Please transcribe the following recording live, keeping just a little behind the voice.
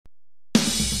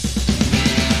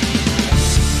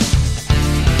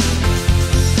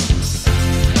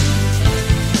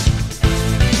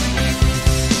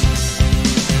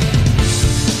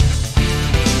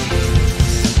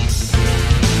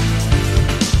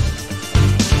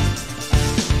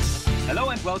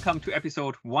welcome to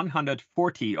episode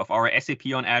 140 of our SAP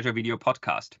on Azure video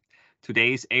podcast.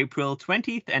 Today is April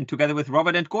 20th, and together with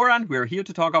Robert and Goran, we're here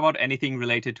to talk about anything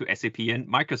related to SAP and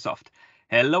Microsoft.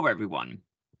 Hello, everyone.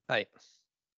 Hi.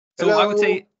 So Hello. I would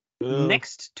say Hello.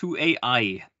 next to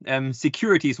AI,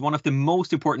 security is one of the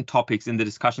most important topics in the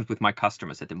discussions with my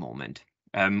customers at the moment.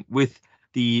 With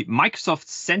the Microsoft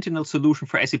Sentinel solution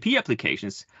for SAP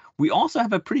applications, we also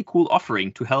have a pretty cool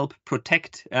offering to help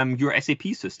protect your SAP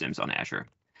systems on Azure.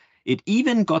 It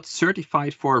even got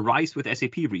certified for RISE with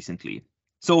SAP recently.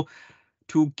 So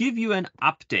to give you an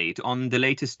update on the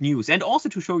latest news and also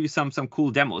to show you some cool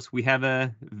demos, we have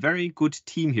a very good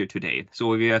team here today. So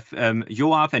we have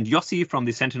Yoav and Yossi from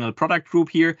the Sentinel Product group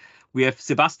here. We have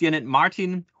Sebastian and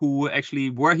Martin, who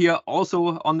actually were here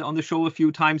also on the show a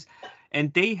few times.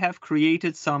 And they have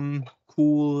created some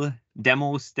cool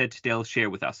demos that they'll share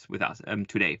with us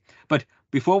today. But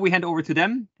before we hand over to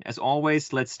them, as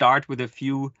always, let's start with a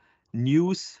few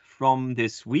news from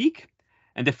this week.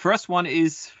 And the first one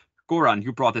is, Goran,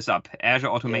 you brought this up, Azure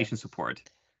Automation support.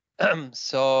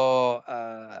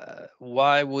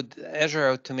 Why would Azure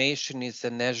Automation is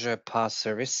an Azure PaaS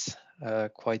service,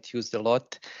 quite used a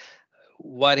lot.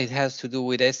 What it has to do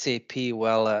with SAP,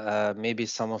 well, maybe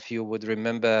some of you would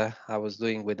remember I was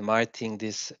doing with Martin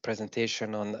this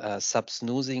presentation on SAP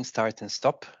snoozing, start and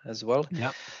stop as well,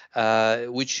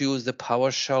 which use the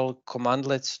PowerShell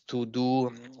commandlets to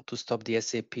stop the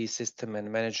SAP system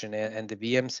and manage and the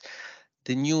VMs.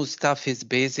 The new stuff is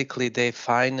basically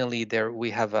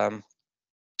we have a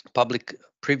public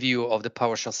preview of the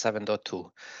PowerShell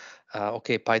 7.2.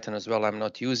 Okay, Python as well, I'm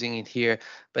not using it here.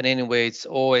 But anyway, it's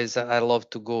always, I love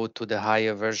to go to the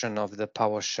higher version of the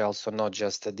PowerShell. So not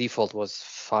just the default was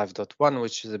 5.1,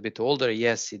 which is a bit older.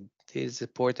 Yes, it is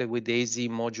supported with AZ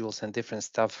modules and different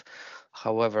stuff.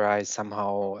 However, I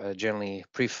somehow generally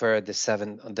prefer the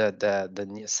 7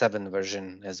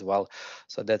 version as well.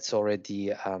 So that's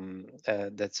already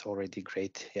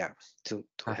great. Yeah, to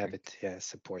have it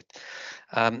support.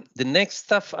 The next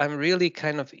stuff I'm really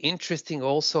kind of interesting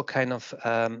also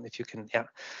if you can,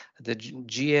 the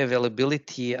GA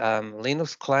availability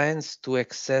Linux clients to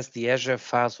access the Azure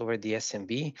files over the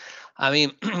SMB. I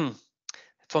mean,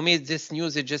 for me, this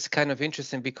news is just kind of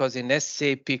interesting because in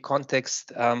SAP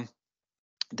context,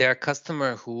 there are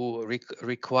customers who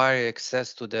require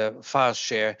access to the file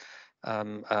share,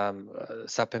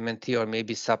 SAP MNT or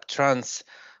maybe SAP Trans,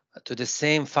 to the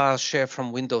same file share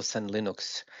from Windows and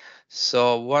Linux.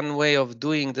 So one way of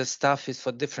doing the stuff is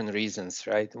for different reasons,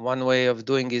 right? One way of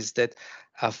doing is that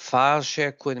a file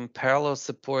share could in parallel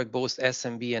support both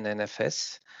SMB and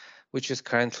NFS, which is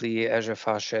currently Azure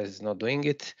File Share is not doing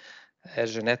it.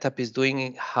 Azure NetApp is doing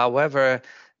it. However,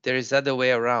 there is other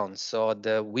way around. So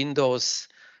the Windows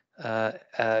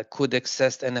could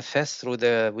access NFS through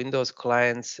the Windows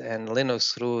clients and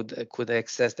Linux could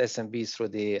access SMB through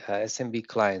the SMB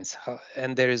clients.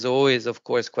 And there is always, of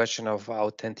course, question of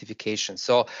authentication.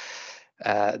 So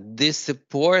this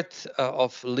support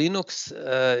of Linux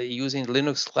using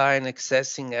Linux client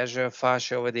accessing Azure File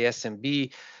Share over the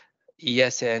SMB.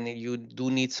 Yes, and you do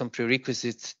need some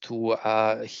prerequisites to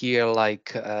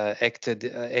like Azure Active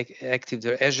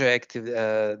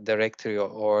Directory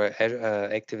or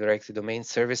Active Directory domain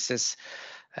services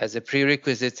as a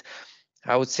prerequisite.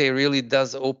 I would say really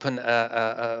does open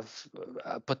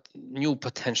new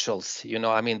potentials. You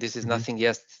know, I mean, this is nothing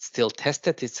yet still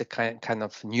tested. It's a kind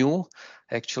of new,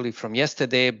 actually, from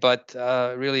yesterday, but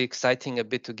really exciting a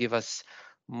bit to give us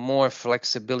more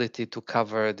flexibility to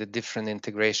cover the different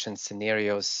integration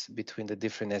scenarios between the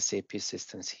different SAP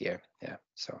systems here. Yeah,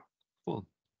 so cool.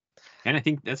 And I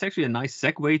think that's actually a nice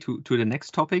segue to the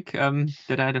next topic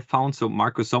that I had found. So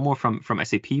Marco Sommo from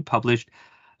SAP published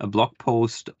a blog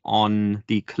post on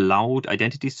the Cloud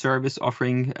Identity Service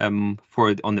offering on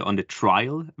the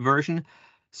trial version.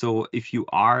 So if you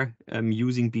are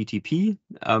using BTP,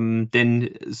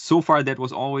 then so far that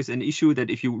was always an issue that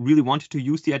if you really wanted to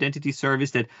use the identity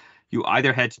service, that you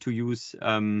either had to use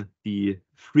the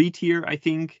free tier, I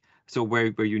think, so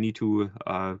where you need to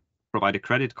provide a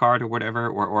credit card or whatever,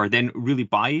 or then really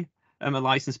buy a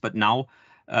license. But now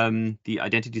the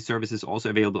identity service is also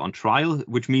available on trial,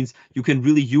 which means you can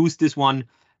really use this one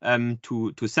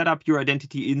to set up your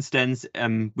identity instance,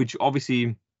 which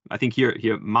obviously I think here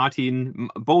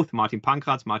both Martin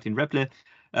Pankraz, Martin Repple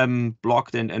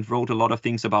blogged and wrote a lot of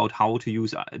things about how to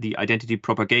use the identity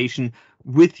propagation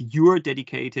with your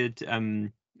dedicated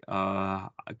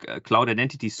cloud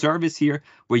identity service here,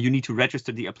 where you need to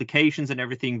register the applications and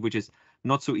everything, which is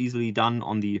not so easily done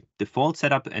on the default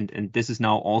setup. And this is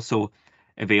now also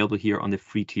available here on the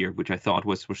free tier, which I thought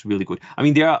was really good. I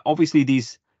mean, there are obviously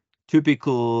these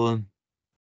typical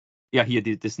yeah, here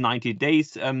this 90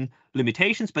 days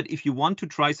limitations. But if you want to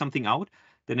try something out,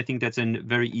 then I think that's a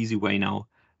very easy way now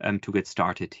to get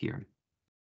started here.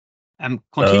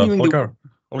 Continuing. Holger,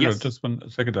 yes. Just 1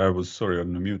 second. I was sorry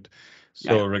on the mute.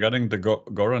 So regarding the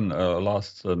Goran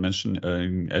last mention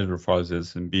in Azure Files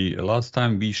SMB, last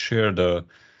time we shared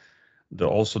the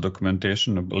also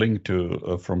documentation, a link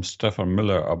to from Stefan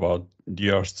Miller about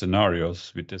DR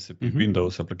scenarios with SAP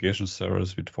Windows application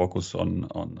servers with focus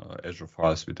on Azure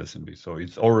Files with SMB. So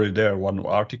it's already there. One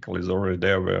article is already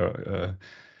there where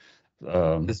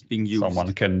it's being used.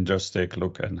 Someone can just take a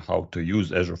look at how to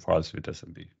use Azure Files with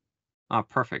SMB. Ah,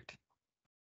 perfect.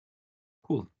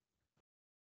 Cool.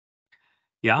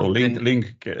 Yeah. So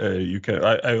link you can.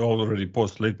 I already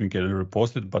posted. Let me get it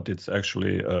reposted, but it's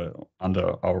actually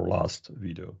under our last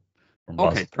video from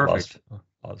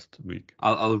last week.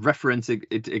 I'll reference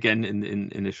it again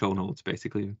in the show notes,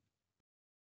 basically.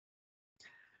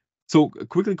 So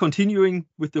quickly continuing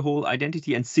with the whole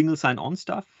identity and single sign-on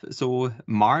stuff. So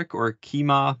Mark or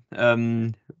Kima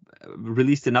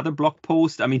released another blog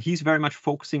post. I mean, he's very much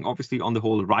focusing obviously on the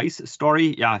whole RISE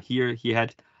story. Yeah, here he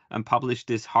had published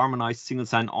this harmonized single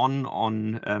sign-on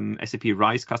on SAP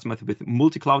RISE customers with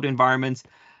multi-cloud environments.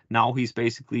 Now he's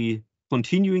basically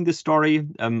continuing the story,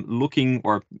 taking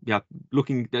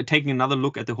another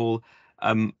look at the whole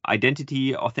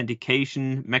identity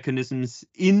authentication mechanisms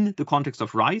in the context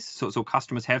of RISE. So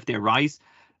customers have their RISE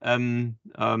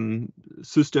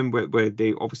system where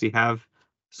they obviously have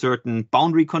certain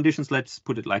boundary conditions, let's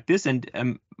put it like this.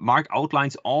 And Mark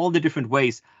outlines all the different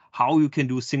ways how you can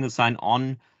do single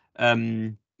sign-on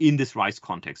in this RISE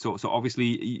context. So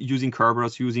obviously using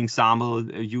Kerberos, using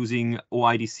SAML, using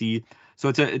OIDC. So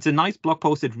it's a nice blog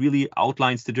post that really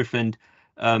outlines the different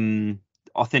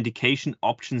authentication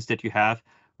options that you have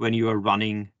when you are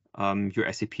running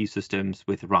your SAP systems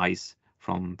with RISE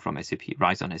from SAP,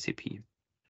 RISE on SAP.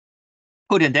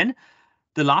 Good, and then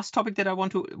the last topic that I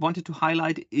wanted to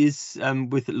highlight is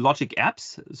with logic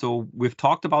apps. So we've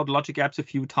talked about logic apps a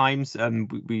few times.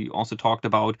 We also talked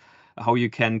about how you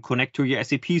can connect to your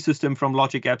SAP system from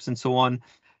logic apps and so on.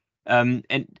 And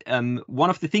one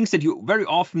of the things that you very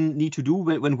often need to do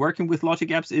when working with logic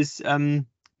apps is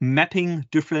mapping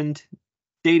different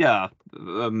data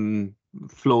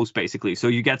flows, basically. So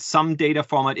you get some data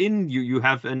format in, you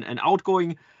have an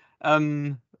outgoing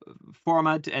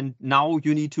format, and now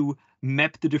you need to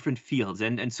map the different fields.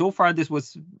 And so far this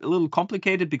was a little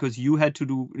complicated because you had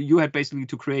basically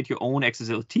to create your own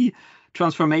XSLT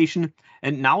transformation.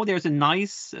 And now there's a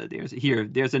nice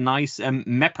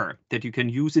mapper that you can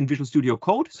use in Visual Studio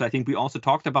Code. So I think we also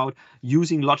talked about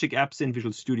using logic apps in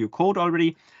Visual Studio Code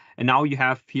already. And now you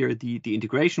have here the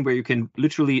integration where you can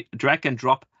literally drag and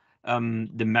drop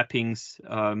the mappings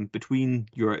between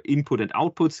your input and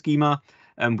output schema,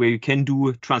 where you can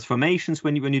do transformations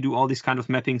when you do all these kind of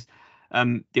mappings.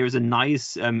 There's a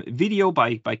nice video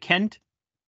by Kent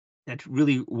that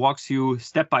really walks you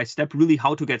step by step, really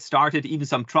how to get started, even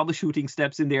some troubleshooting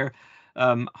steps in there,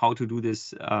 how to do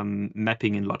this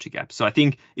mapping in logic apps. So I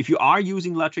think if you are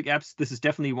using logic apps, this is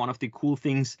definitely one of the cool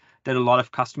things that a lot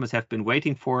of customers have been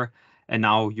waiting for. And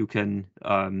now you can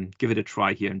give it a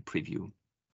try here in preview.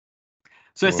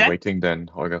 So we're waiting then,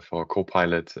 Holger, for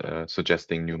Copilot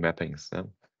suggesting new mappings. Yeah?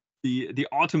 The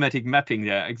automatic mapping,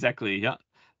 yeah, exactly. Yeah,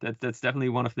 that's definitely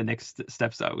one of the next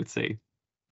steps, I would say.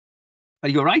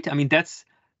 But you're right. I mean, that's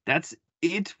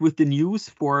it with the news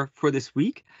for this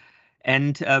week.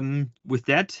 And with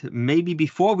that, maybe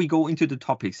before we go into the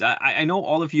topics, I know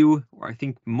all of you, or I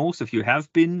think most of you,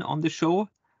 have been on the show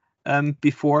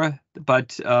before,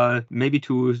 but maybe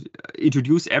to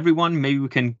introduce everyone, maybe we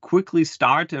can quickly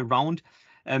start a round.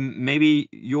 Maybe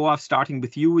Yoav, starting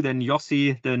with you, then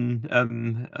Yossi, then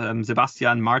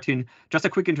Sebastian, Martin. Just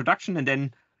a quick introduction, and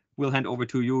then we'll hand over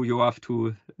to you, Yoav,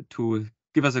 to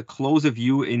give us a closer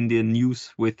view in the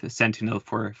news with Sentinel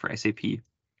for SAP.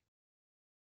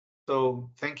 So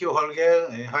thank you, Holger.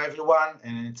 Hi, everyone,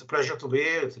 and it's a pleasure to be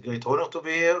here. It's a great honor to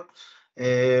be here.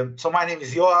 So my name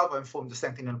is Yoav. I'm from the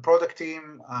Sentinel Product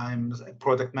team. I'm a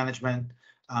product management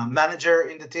manager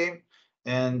in the team,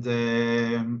 and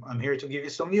I'm here to give you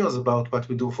some news about what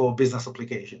we do for business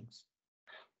applications.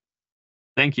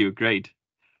 Thank you. Great.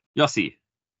 Yossi.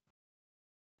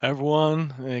 Hi,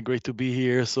 everyone. Great to be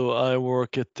here. So I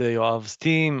work at Yoav's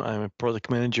team. I'm a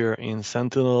product manager in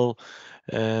Sentinel,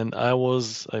 and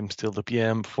I'm still the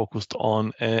PM focused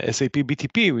on SAP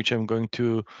BTP, which I'm going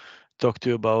to talk to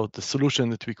you about the solution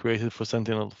that we created for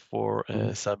Sentinel for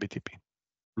SAP BTP.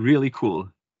 Really cool.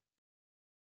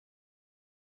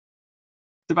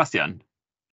 Sebastian.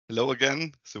 Hello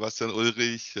again, Sebastian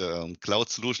Ullrich, Cloud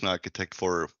Solution Architect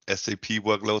for SAP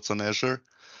workloads on Azure.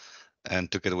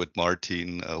 And together with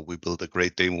Martin, we built a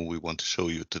great demo we want to show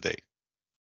you today.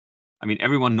 I mean,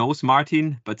 everyone knows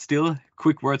Martin, but still,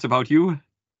 quick words about you.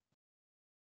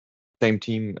 Same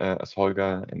team as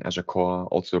Holger in Azure Core,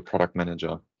 also a product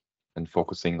manager, and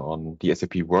focusing on the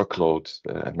SAP workload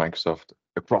at Microsoft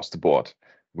across the board,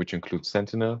 which includes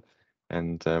Sentinel.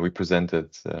 And we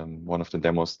presented one of the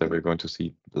demos that we're going to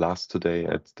see last today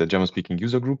at the German-speaking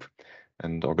user group,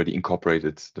 and already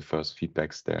incorporated the first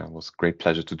feedbacks there. It was a great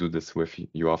pleasure to do this with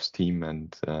Yoav's team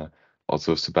and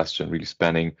also Sebastian, really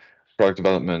spanning product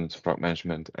development, product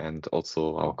management, and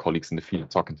also our colleagues in the field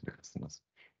talking to the customers.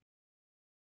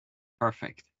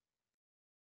 Perfect.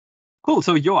 Cool.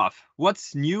 So Yoav,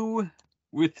 what's new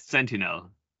with Sentinel?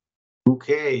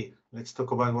 Okay, let's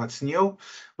talk about what's new.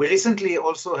 We recently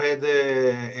also had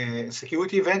a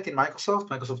security event in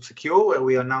Microsoft Secure, where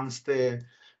we announced a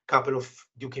couple of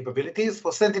new capabilities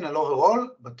for Sentinel overall,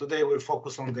 but today we'll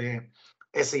focus on the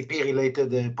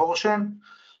SAP-related portion.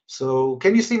 So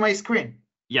can you see my screen?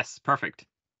 Yes, perfect.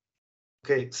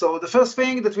 Okay, so the first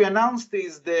thing that we announced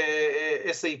is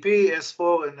the SAP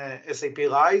S4 and SAP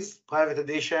RISE Private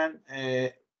Edition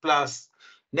plus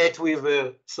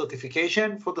NetWeaver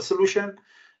certification for the solution.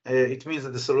 It means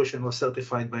that the solution was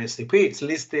certified by SAP. It's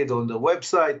listed on the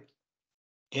website,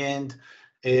 and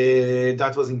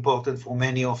that was important for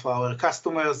many of our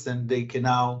customers, and they can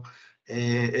now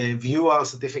view our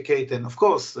certificate and, of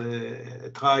course,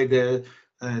 try the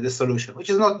solution,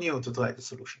 which is not new to try the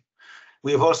solution.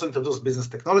 We have also introduced business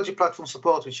technology platform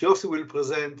support, which Yossi will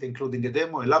present, including a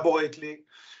demo elaborately.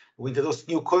 We introduced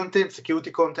new content,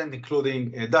 security content, including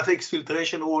data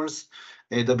exfiltration rules,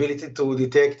 the ability to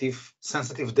detect if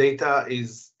sensitive data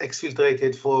is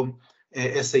exfiltrated from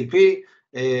SAP,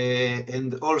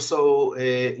 and also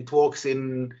it works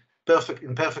in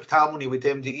perfect harmony with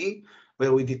MDE,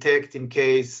 where we detect in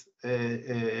case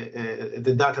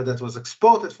the data that was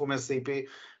exported from SAP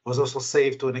was also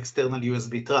saved to an external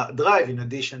USB drive, in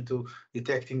addition to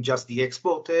detecting just the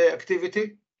export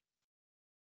activity.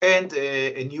 And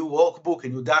a new workbook, a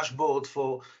new dashboard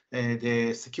for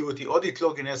the security audit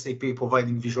log in SAP,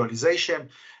 providing visualization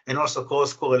and also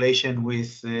cross-correlation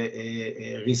with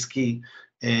risky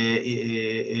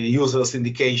users'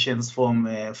 indications from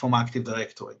Active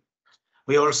Directory.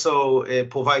 We also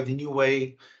provide a new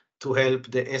way to help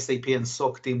the SAP and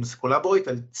SOC teams collaborate.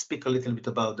 I'll speak a little bit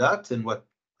about that and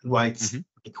why it's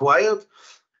required.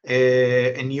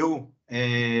 A new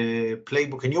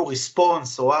playbook, a new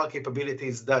response, so our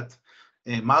capabilities that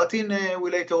Martin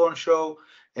will later on show,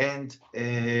 and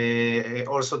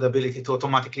also the ability to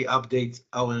automatically update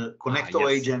our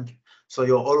connector agent, so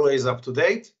you're always up to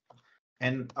date.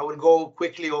 And I will go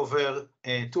quickly over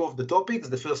two of the topics.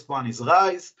 The first one is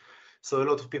RISE. So a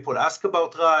lot of people ask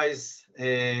about RISE.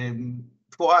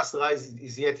 For us, RISE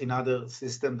is yet another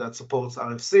system that supports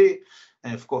RFC.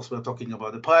 And of course, we're talking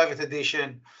about the private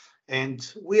edition.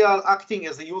 And we are acting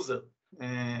as a user,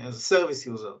 as a service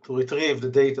user, to retrieve the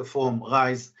data from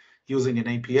RISE using an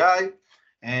API.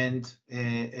 And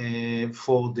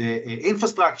for the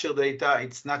infrastructure data,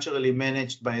 it's naturally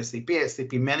managed by SAP.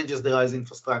 SAP manages the RISE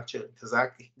infrastructure.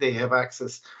 They have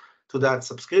access to that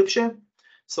subscription.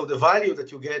 So the value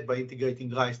that you get by integrating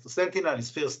RISE to Sentinel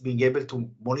is first being able to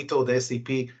monitor the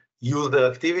SAP user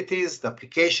activities, the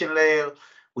application layer,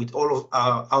 with all of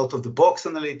our out-of-the-box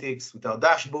analytics, with our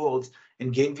dashboards,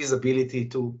 and gain visibility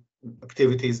to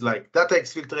activities like data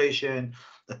exfiltration,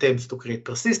 attempts to create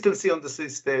persistency on the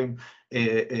system,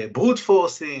 brute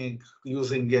forcing,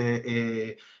 using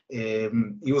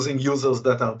users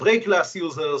that are break glass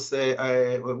users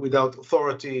without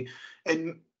authority,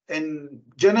 and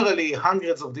generally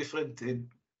hundreds of different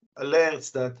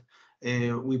alerts that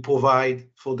we provide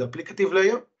for the applicative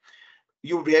layer.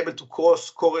 You'll be able to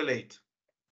cross-correlate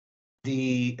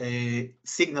the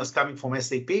signals coming from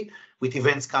SAP with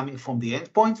events coming from the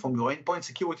endpoint, from your endpoint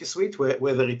security suite,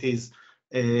 whether it is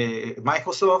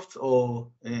Microsoft or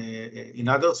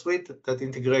another suite that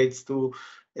integrates to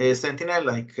Sentinel,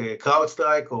 like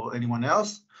CrowdStrike or anyone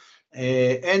else.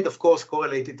 And of course,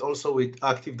 correlate it also with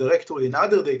Active Directory and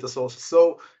other data sources.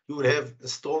 So you will have a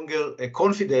stronger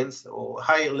confidence or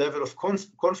higher level of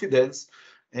confidence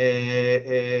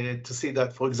to see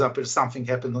that, for example, something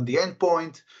happened on the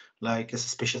endpoint, like a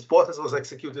suspicious process was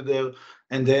executed there,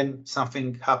 and then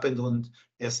something happened on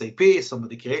SAP,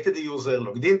 somebody created a user,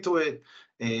 logged into it,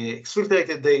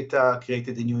 exfiltrated data,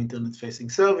 created a new internet-facing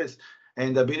service,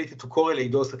 and the ability to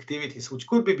correlate those activities, which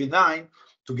could be benign,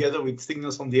 together with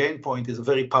signals from the endpoint, is a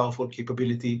very powerful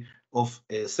capability of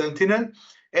Sentinel.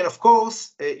 And of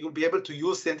course, you'll be able to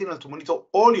use Sentinel to monitor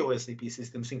all your SAP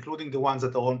systems, including the ones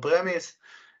that are on-premise,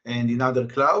 and in other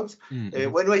clouds.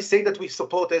 Mm-hmm. When I say that we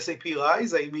support SAP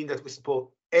RISE, I mean that we support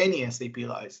any SAP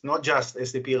RISE, not just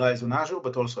SAP RISE on Azure,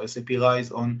 but also SAP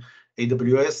RISE on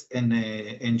AWS and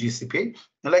GCP.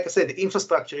 And like I said, the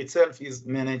infrastructure itself is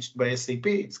managed by SAP.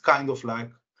 It's kind of like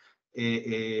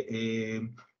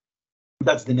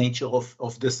that's the nature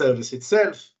of the service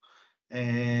itself,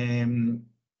 and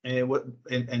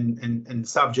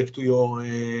subject to your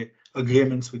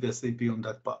agreements with SAP on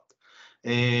that part.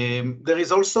 There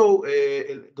is also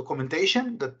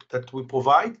documentation that we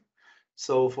provide.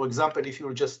 So, for example, if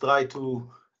you just try to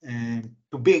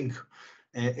Bing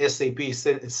SAP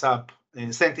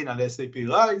Sentinel SAP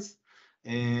RISE,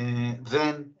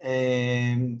 then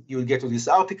you'll get to this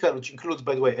article, which includes,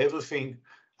 by the way, everything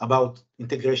about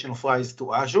integration of RISE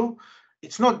to Azure.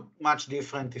 It's not much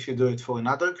different if you do it for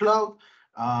another cloud,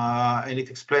 and it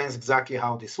explains exactly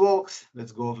how this works.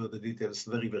 Let's go over the details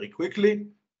very, very quickly.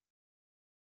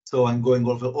 So I'm going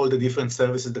over all the different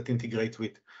services that integrate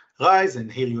with RISE,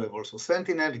 and here you have also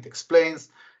Sentinel. It explains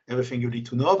everything you need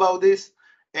to know about this.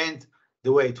 And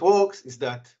the way it works is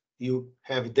that you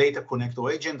have a data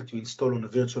connector agent that you install on a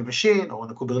virtual machine or on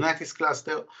a Kubernetes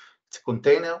cluster. It's a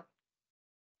container,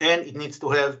 and it needs to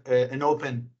have an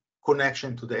open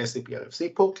connection to the SAP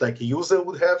RFC port like a user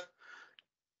would have.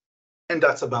 And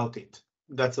that's about it.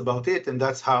 That's about it, and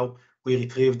that's how we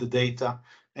retrieve the data.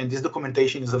 And this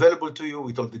documentation is available to you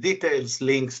with all the details,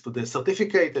 links to the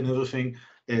certificate, and everything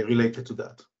related to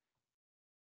that.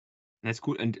 That's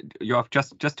cool. And Yoav,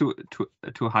 just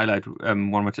to highlight one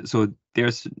more time. So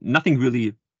there's nothing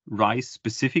really RISE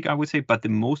specific, I would say, but the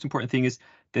most important thing is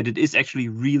that it is actually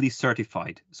really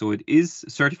certified. So it is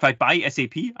certified by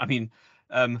SAP. I mean,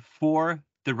 for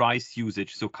the RISE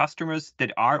usage. So customers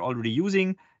that are already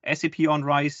using SAP on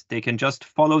RISE, they can just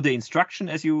follow the instruction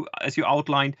as you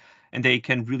outlined, and they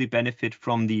can really benefit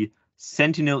from the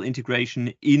Sentinel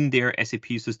integration in their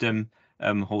SAP system,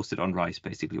 hosted on RISE,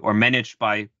 basically, or managed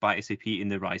by SAP in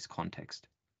the RISE context.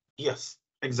 Yes,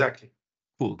 exactly.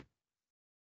 Cool.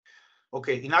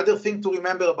 Okay, another thing to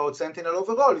remember about Sentinel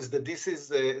overall is that this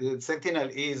is Sentinel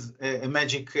is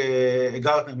a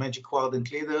Gartner Magic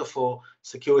Quadrant leader for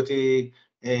security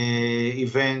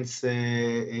events,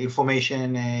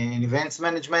 information and events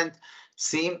management,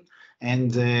 SIEM,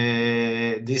 and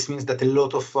this means that a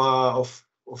lot of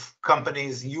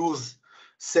companies use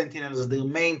Sentinel as their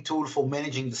main tool for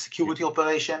managing the security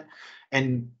operation,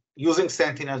 and using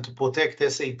Sentinel to protect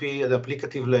SAP at the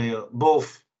applicative layer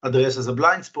both addresses a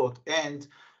blind spot and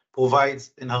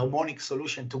provides an harmonic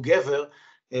solution together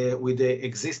with the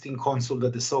existing console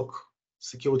that the SOC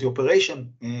Security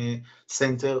Operation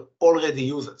Center already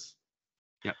uses.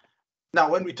 Yeah. Now,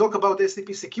 when we talk about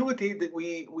SAP security,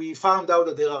 we found out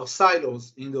that there are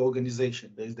silos in the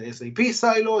organization. There is the SAP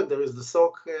silo, and there is the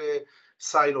SOC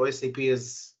silo. SAP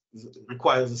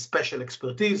requires a special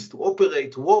expertise to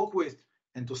operate, to work with,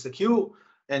 and to secure.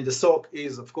 And the SOC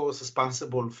is, of course,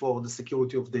 responsible for the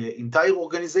security of the entire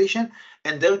organization.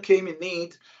 And there came a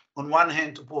need, on one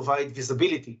hand, to provide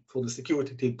visibility for the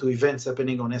security team to events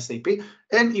happening on SAP,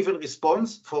 and even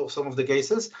response for some of the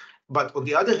cases. But on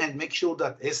the other hand, make sure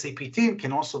that SAP team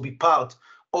can also be part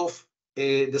of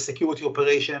the security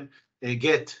operation,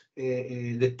 get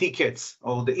the tickets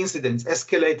or the incidents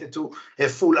escalated to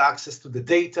have full access to the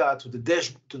data, to the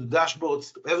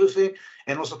dashboards, to everything,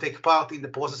 and also take part in the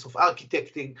process of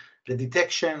architecting the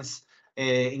detections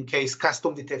in case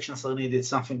custom detections are needed,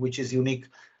 something which is unique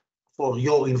for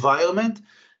your environment.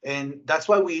 And that's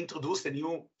why we introduced a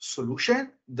new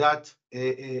solution that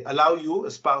allow you,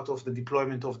 as part of the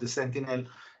deployment of the Sentinel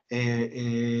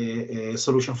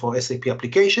solution for SAP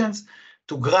applications,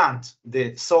 to grant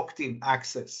the SOC team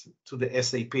access to the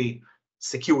SAP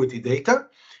security data,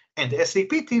 and the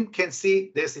SAP team can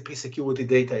see the SAP security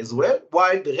data as well,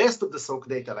 while the rest of the SOC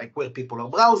data, like where people are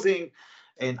browsing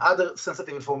and other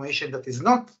sensitive information that is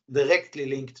not directly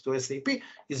linked to SAP,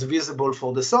 is visible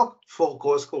for the SOC for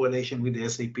cross-correlation with the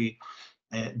SAP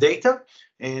data.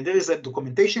 And there is a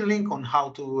documentation link on how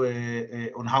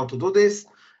to do this.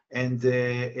 And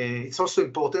it's also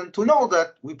important to know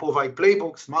that we provide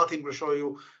playbooks. Martin will show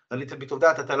you a little bit of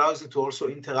that allows you to also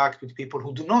interact with people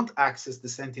who do not access the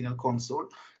Sentinel console,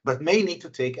 but may need to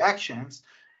take actions.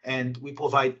 And we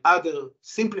provide other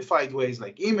simplified ways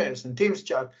like emails and Teams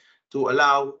chat to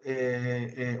allow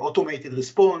automated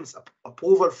response,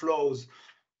 approval flows,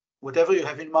 whatever you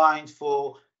have in mind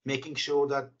for making sure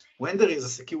that when there is a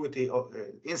security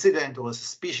incident or a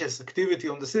suspicious activity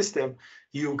on the system,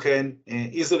 you can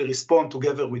easily respond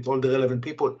together with all the relevant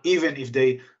people, even if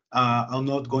they are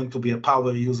not going to be a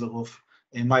power user of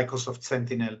Microsoft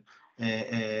Sentinel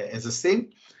as a SIEM.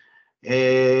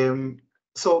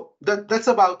 So that's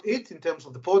about it in terms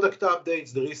of the product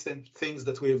updates, the recent things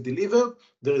that we have delivered.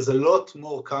 There is a lot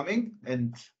more coming,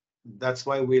 and that's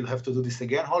why we'll have to do this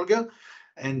again, Holger.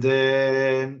 And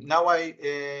now I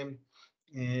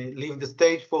leave the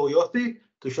stage for Yossi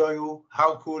to show you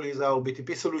how cool is our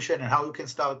BTP solution and how you can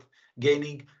start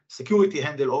gaining security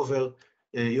handle over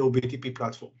your BTP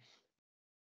platform.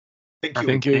 Thank you.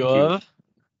 Thank you, Yoav.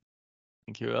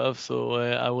 Thank you, Yoav. So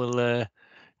I will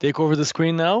take over the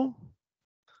screen now.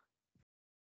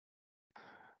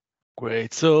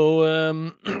 Great. So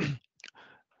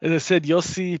as I said,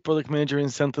 Yossi, product manager in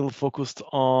Sentinel, focused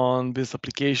on business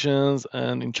applications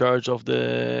and in charge of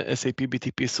the SAP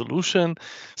BTP solution.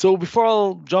 So before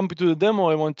I'll jump into the demo,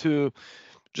 I want to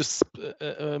just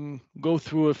go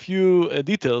through a few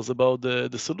details about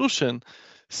the solution.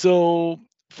 So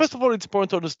first of all, it's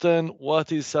important to understand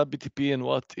what is SAP BTP and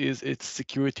what is its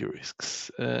security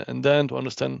risks, and then to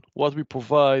understand what we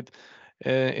provide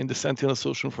in the Sentinel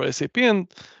solution for SAP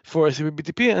and for SAP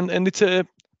BTP, and it's a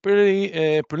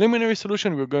pretty preliminary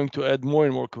solution. We're going to add more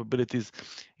and more capabilities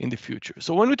in the future.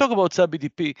 So when we talk about SAP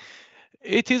BTP,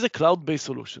 it is a cloud-based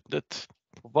solution that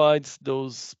provides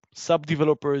those SAP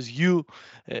developers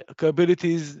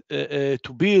capabilities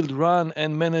to build, run,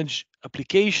 and manage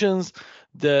applications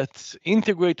that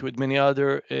integrate with many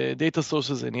other data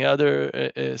sources, any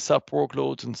other SAP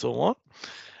workloads, and so on.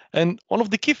 And one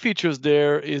of the key features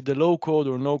there is the low-code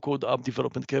or no-code app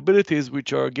development capabilities,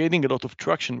 which are gaining a lot of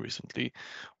traction recently,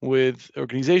 with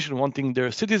organizations wanting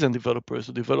their citizen developers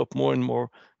to develop more and more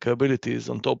capabilities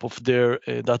on top of their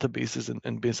databases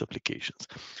and business applications.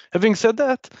 Having said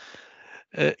that,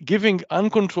 giving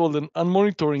uncontrolled and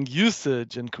unmonitoring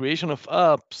usage and creation of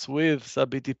apps with SAP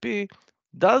BTP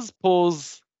does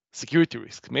pose security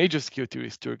risk, major security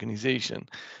risk to organization,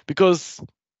 because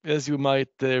as you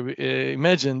might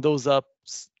imagine, those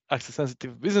apps access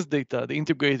sensitive business data, they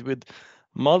integrate with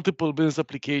multiple business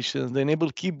applications, they enable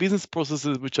key business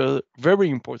processes which are very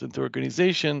important to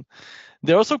organization.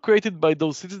 They're also created by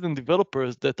those citizen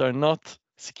developers that are not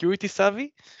security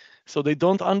savvy, so they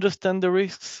don't understand the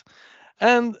risks.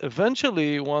 And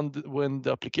eventually, when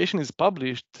the application is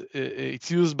published,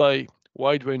 it's used by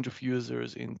wide range of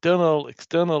users, internal,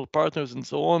 external partners, and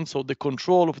so on. So the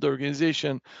control of the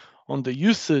organization on the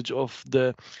usage of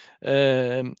the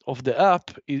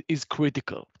app is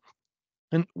critical.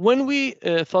 And when we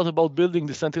thought about building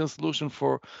the Sentinel solution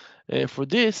for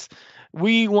this,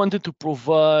 we wanted to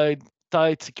provide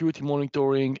tight security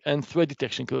monitoring and threat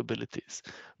detection capabilities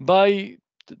by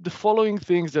the following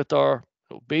things that are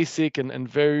basic and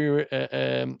very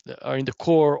are in the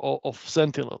core of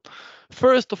Sentinel.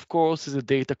 First, of course, is a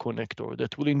data connector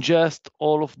that will ingest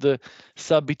all of the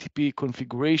SAP BTP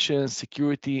configuration,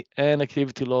 security, and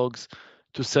activity logs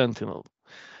to Sentinel.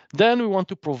 Then we want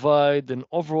to provide an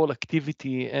overall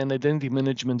activity and identity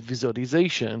management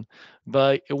visualization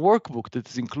by a workbook that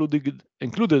is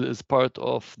included as part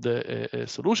of the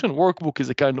solution. Workbook is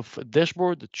a kind of a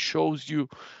dashboard that shows you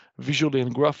visually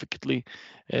and graphically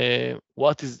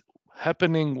what is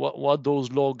happening, what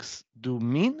those logs do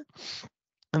mean.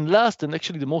 And last, and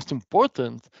actually the most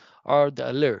important, are the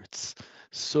alerts.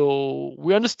 So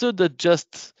we understood that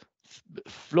just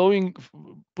putting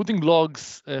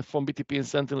logs from BTP and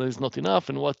Sentinel is not enough,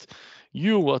 and what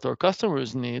our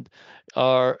customers need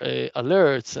are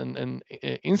alerts and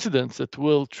incidents that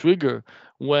will trigger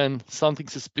when something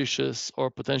suspicious or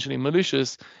potentially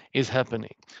malicious is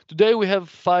happening. Today we have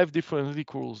 5 different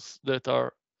analytic rules that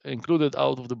are included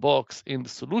out of the box in the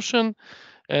solution,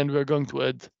 and we're going to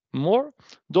add more.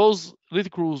 Those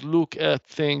analytic rules look at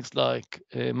things like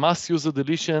mass user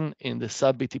deletion in the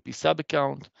SAP BTP sub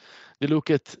account. They look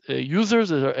at users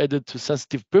that are added to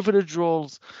sensitive privilege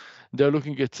roles. They're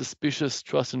looking at suspicious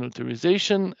trust and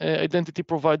authorization identity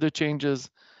provider changes,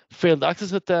 failed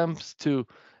access attempts to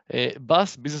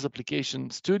BAS, Business Application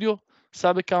Studio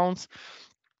sub accounts,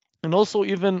 and also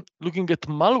even looking at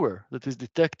malware that is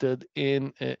detected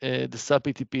in the SAP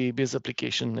BTP Business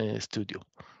Application Studio.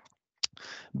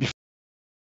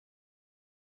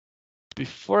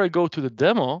 Before I go to the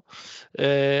demo,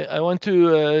 I want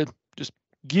to just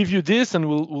give you this, and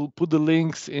we'll put the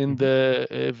links in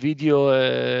the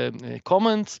video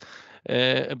comments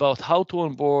about how to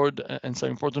onboard and some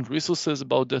important resources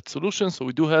about that solution. So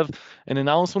we do have an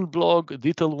announcement blog, a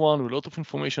detailed one with a lot of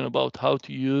information about how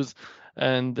to use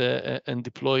and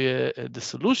deploy the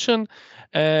solution.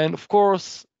 And of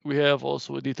course, we have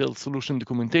also a detailed solution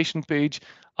documentation page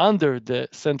under the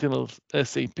Sentinel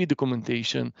SAP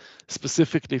documentation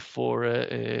specifically for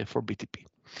BTP.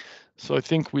 So I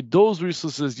think with those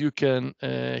resources, you can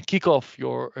kick off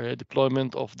your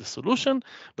deployment of the solution.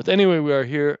 But anyway, we are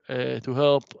here to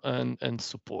help and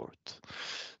support.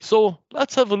 So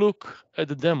let's have a look at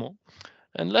the demo.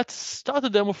 And let's start the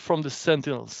demo from the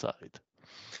Sentinel side.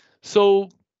 So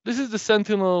this is the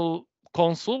Sentinel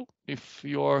console. If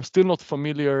you are still not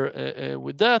familiar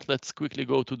with that, let's quickly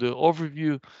go to the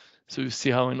overview. So you see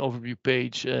how an overview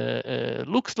page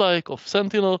looks like of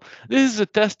Sentinel. This is a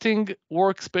testing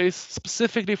workspace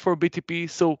specifically for BTP.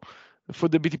 So for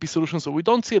the BTP solution, so we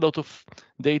don't see a lot of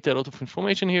data, a lot of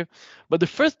information here. But the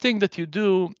first thing that you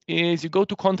do is you go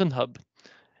to Content Hub.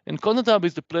 And Content Hub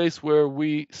is the place where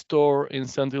we store in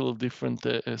Sentinel different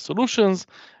solutions,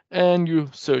 and you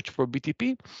search for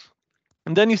BTP.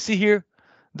 And then you see here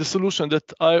the solution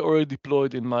that I already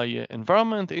deployed in my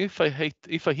environment. If I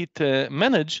hit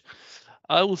manage,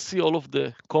 I will see all of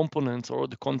the components or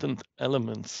the content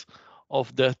elements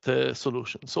of that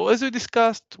solution. So as we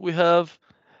discussed, we have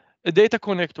a data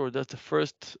connector. That's the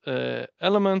first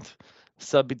element.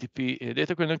 SAP BTP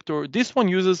data connector. This one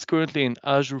uses currently an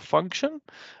Azure function,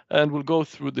 and we'll go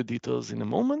through the details in a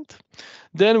moment.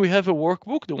 Then we have a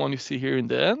workbook, the one you see here in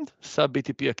the end, SAP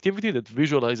BTP activity that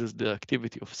visualizes the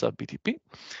activity of SAP BTP.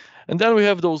 And then we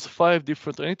have those 5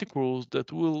 different analytic rules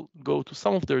that will go to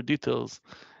some of their details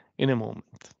in a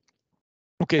moment.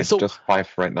 Okay, it's so just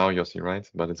 5 right now, Yossi, right?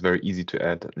 But it's very easy to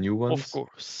add new ones. Of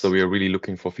course. So we are really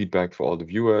looking for feedback for all the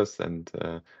viewers and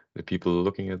the people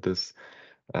looking at this.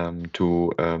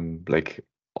 To like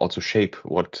also shape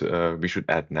what we should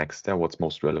add next, what's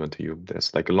most relevant to you.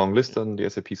 There's like a long list on the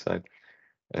SAP side,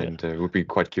 and we'd be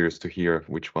quite curious to hear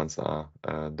which ones are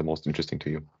the most interesting to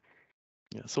you.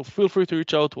 Yeah, so feel free to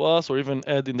reach out to us or even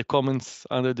add in the comments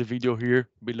under the video here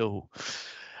below.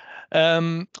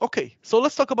 Okay, so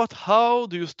let's talk about how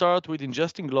do you start with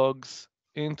ingesting logs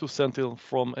into Sentinel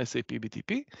from SAP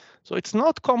BTP. So it's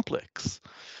not complex.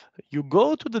 You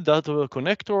go to the data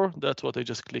connector, that's what I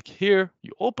just click here.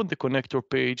 You open the connector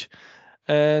page,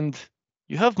 and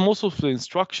you have most of the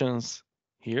instructions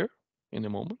here in a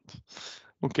moment.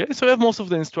 Okay, so you have most of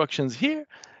the instructions here.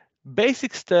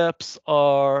 Basic steps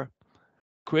are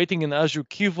creating an Azure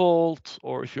Key Vault,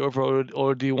 or if you have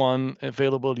already one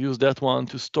available, use that one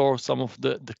to store some of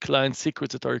the client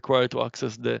secrets that are required to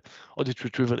access the audit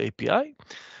retrieval API.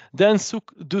 Then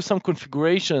do some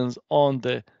configurations on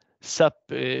the SAP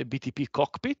BTP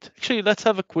cockpit. Actually, let's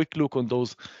have a quick look on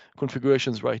those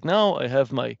configurations right now. I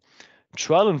have my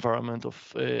trial environment of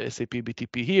SAP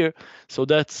BTP here. So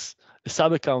that's a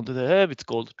sub account that I have. It's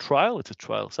called trial. It's a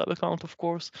trial sub account, of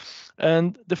course.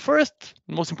 And the first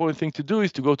most important thing to do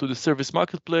is to go to the service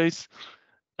marketplace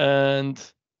and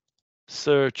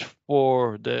search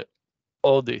for the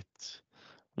audit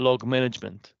log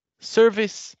management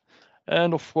service.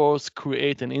 And of course,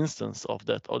 create an instance of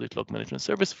that audit log management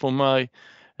service. For my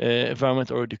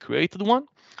environment, already created one.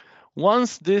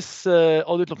 Once this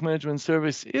audit log management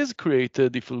service is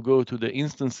created, if you go to the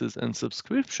instances and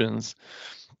subscriptions,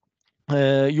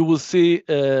 you will see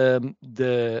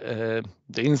the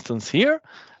instance here,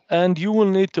 and you will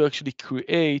need to actually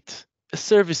create a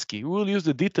service key. We will use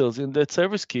the details in that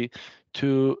service key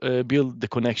to build the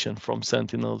connection from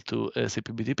Sentinel to SAP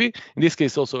BTP. In this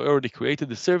case, also I already created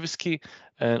the service key,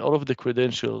 and all of the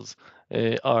credentials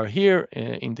are here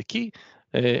in the key.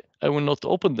 I will not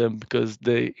open them because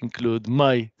they include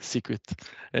my secret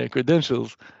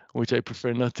credentials, which I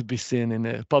prefer not to be seen in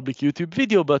a public YouTube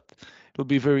video, but it'll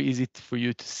be very easy for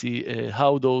you to see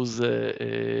how those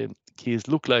keys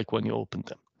look like when you open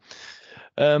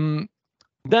them.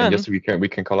 Then, yes, we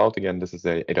can call out again, this is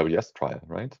a AWS trial,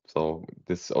 right? So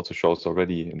this also shows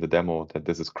already in the demo that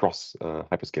this is cross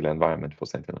hyperscaler environment for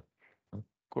Sentinel.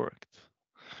 Correct.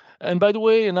 And by the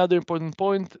way, another important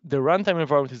point, the runtime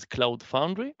environment is Cloud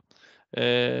Foundry.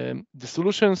 The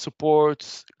solution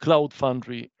supports Cloud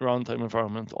Foundry runtime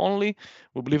environment only.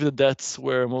 We believe that that's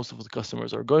where most of the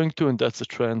customers are going to, and that's a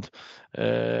trend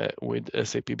with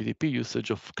SAP BTP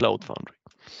usage of Cloud Foundry.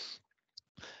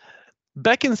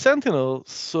 Back in Sentinel,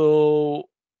 so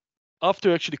after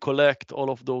you actually collect all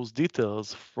of those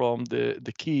details from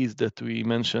the keys that we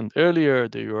mentioned earlier,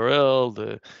 the URL,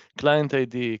 the client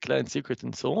ID, client secret,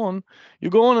 and so on, you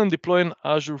go on and deploy an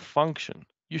Azure function.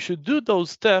 You should do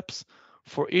those steps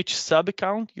for each sub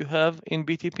account you have in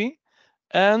BTP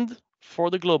and for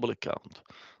the global account.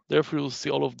 Therefore, you'll see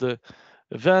all of the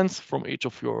events from each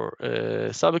of your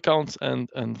sub accounts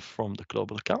and from the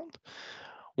global account.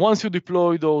 Once you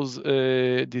deploy those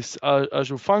this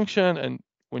Azure function, and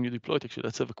when you deploy it, actually,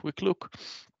 let's have a quick look.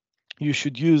 You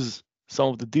should use some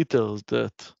of the details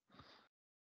that,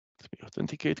 let me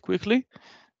authenticate quickly.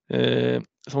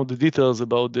 some of the details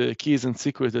about the keys and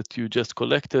secrets that you just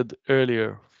collected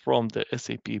earlier from the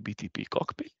SAP BTP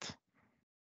cockpit.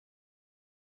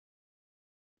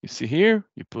 You see here,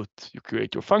 you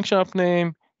create your function app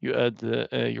name, you add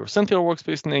your Sentinel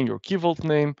workspace name, your key vault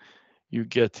name, you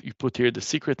put here the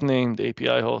secret name, the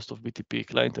API host of BTP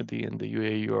client ID, and the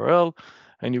UA URL,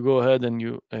 and you go ahead and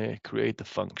you create the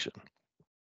function.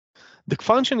 The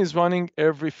function is running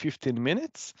every 15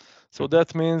 minutes. So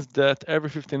that means that every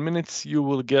 15 minutes, you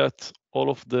will get all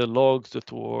of the logs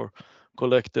that were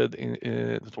collected,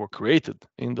 that were created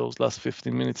in those last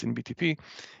 15 minutes in BTP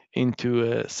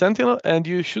into Sentinel. And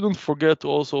you shouldn't forget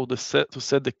also to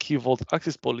set the key vault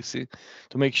access policy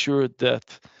to make sure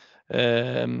that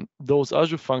those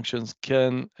Azure functions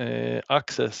can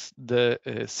access the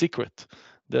secret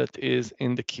that is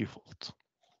in the key vault.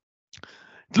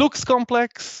 It looks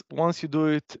complex. Once you do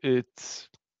it, it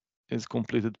is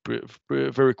completed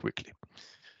very quickly.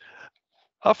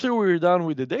 After we're done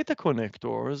with the data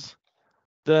connectors,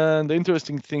 then the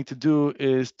interesting thing to do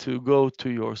is to go to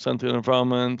your Sentinel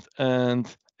environment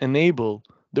and enable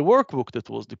the workbook that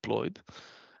was deployed.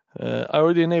 I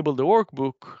already enabled the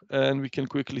workbook, and we can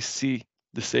quickly see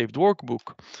the saved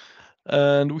workbook.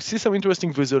 And we see some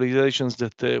interesting visualizations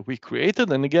that we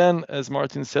created. And again, as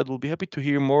Martin said, we'll be happy to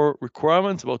hear more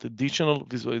requirements about additional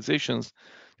visualizations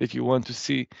that you want to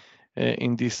see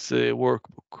in this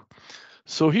workbook.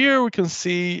 So here we can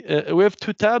see we have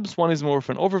two tabs. One is more of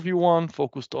an overview one,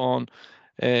 focused on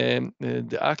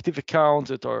the active accounts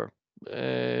that are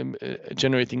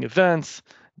generating events,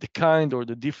 the kind or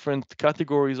the different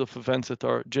categories of events that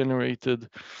are generated,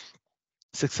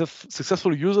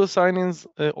 successful user sign-ins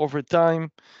over time,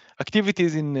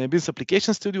 activities in Business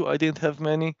Application Studio. I didn't have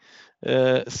many,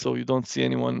 so you don't see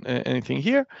anything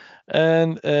here.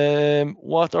 And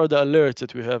what are the alerts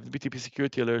that we have, BTP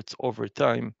security alerts over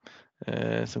time,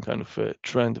 some kind of a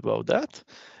trend about that.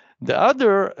 The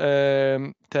other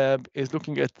tab is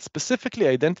looking at specifically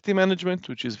identity management,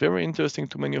 which is very interesting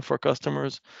to many of our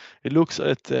customers. It looks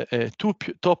at two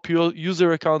top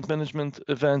user account management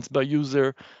events by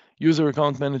user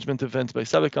account management events by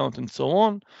sub-account, and so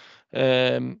on.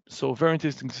 So very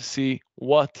interesting to see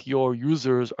what your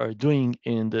users are doing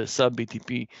in the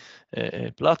sub-BTP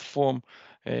platform,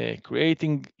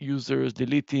 creating users,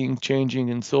 deleting,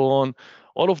 changing, and so on.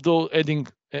 All of those, adding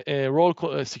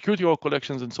security role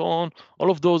collections and so on,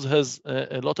 all of those has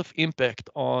a lot of impact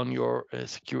on your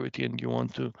security, and you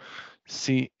want to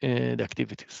see the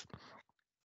activities.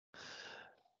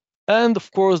 And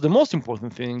of course, the most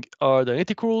important thing are the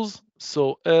analytic rules.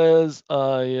 So as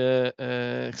I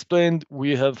explained,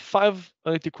 we have 5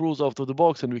 analytic rules out of the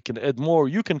box, and we can add more.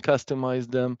 You can customize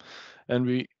them, and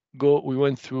we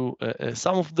went through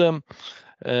some of them.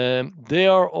 They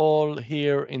are all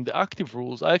here in the active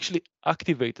rules. I actually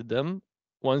activated them.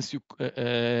 Once you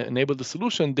enable the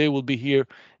solution, they will be here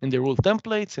in the rule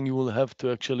templates, and you will have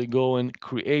to actually go and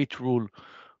create rule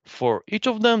for each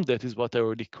of them. That is what I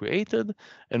already created,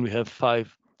 and we have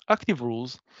 5 active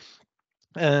rules.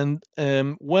 And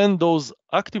when those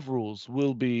active rules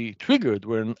will be triggered,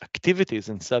 when activities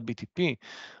in sub-BTP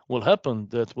will happen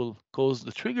that will cause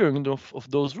the triggering of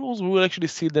those rules, we will actually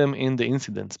see them in the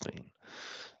incidents pane.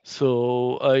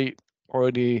 So I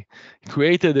already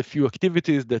created a few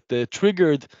activities that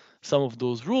triggered some of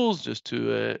those rules, just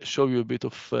to show you a bit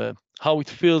of how it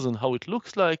feels and how it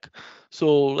looks like.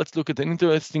 So let's look at an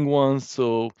interesting one.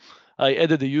 So I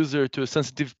added a user to a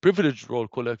sensitive privileged role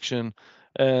collection,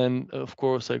 and of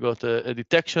course I got a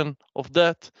detection of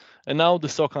that. And now the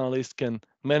SOC analyst can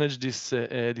manage this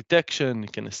detection. He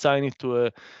can assign it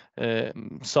to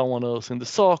someone else in the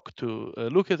SOC to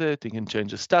look at it. He can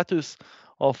change the status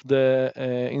of the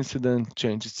incident,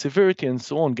 change its severity, and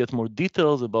so on, get more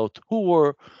details about who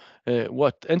were,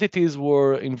 what entities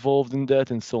were involved in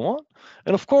that, and so on.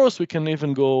 And of course, we can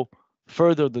even go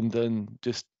further than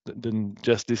just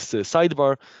this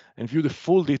sidebar and view the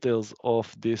full details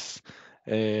of this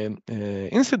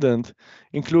incident,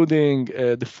 including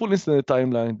the full incident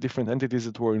timeline, different entities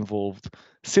that were involved,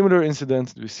 similar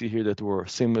incidents we see here that were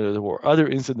similar. There were other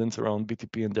incidents around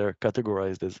BTP, and they're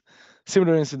categorized as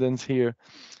similar incidents here,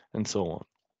 and so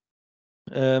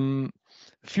on.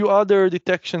 A few other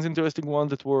detections, interesting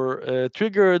ones that were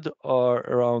triggered are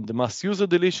around the mass user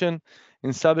deletion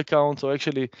in sub-accounts. So I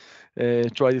actually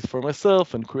tried it for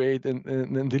myself and created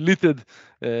and deleted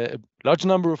a large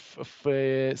number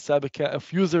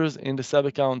of users in the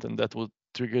sub-account, and that will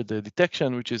trigger the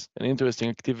detection, which is an interesting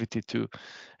activity to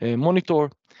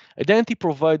monitor. Identity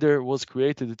provider was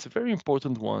created. It's a very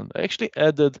important one. I actually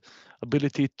added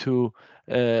ability to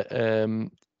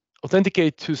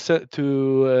authenticate to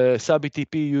SAP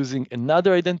BTP using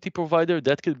another identity provider.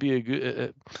 That could be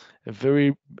a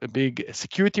very big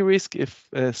security risk if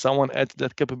someone adds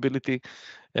that capability.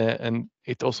 And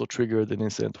it also triggered an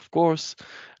incident, of course.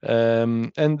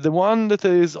 And the one that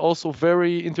is also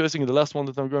very interesting, the last one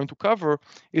that I'm going to cover,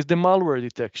 is the malware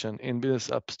detection in Business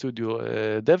App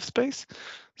Studio dev space.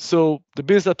 So the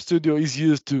Business App Studio is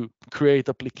used to create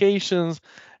applications,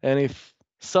 and if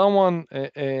someone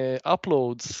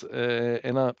uploads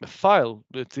a file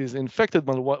that is infected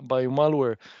by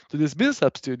malware to this Business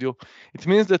App Studio, it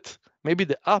means that maybe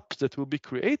the app that will be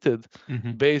created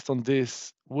based on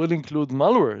this will include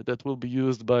malware that will be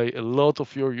used by a lot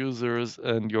of your users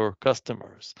and your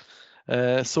customers.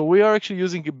 So we are actually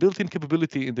using a built-in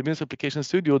capability in the Business Application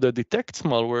Studio that detects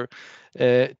malware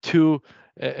to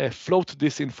float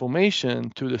this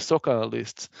information to the SOC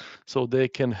analysts so they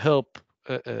can help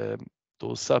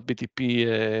those SAP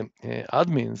BTP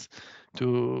admins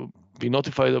to be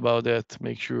notified about that,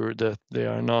 make sure that they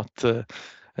are not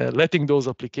letting those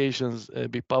applications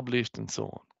be published and so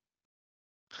on.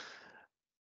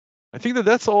 I think that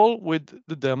that's all with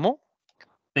the demo.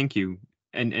 Thank you.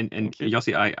 And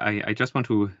Yossi, I just want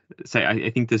to say I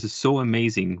think this is so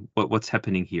amazing what's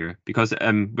happening here, because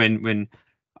when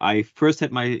I first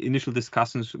had my initial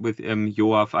discussions with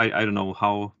Yoav, I don't know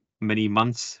how many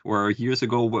months or years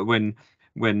ago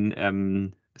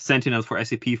when Sentinel for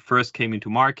SAP first came into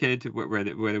market, where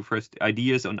the first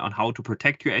ideas on how to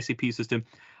protect your SAP system,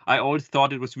 I always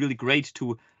thought it was really great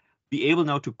to be able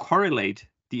now to correlate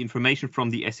the information from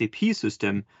the SAP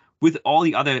system with all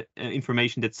the other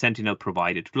information that Sentinel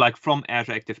provided, like from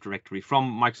Azure Active Directory,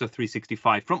 from Microsoft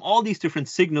 365, from all these different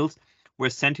signals where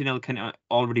Sentinel can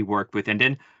already work with, and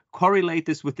then correlate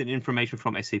this with the information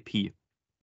from SAP.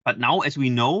 But now, as we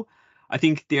know, I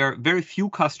think there are very few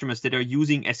customers that are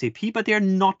using SAP, but they're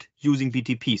not using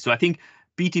BTP. So I think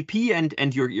BTP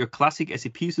and your classic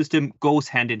SAP system goes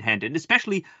hand in hand, and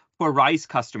especially for RISE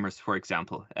customers, for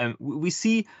example. We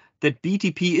see that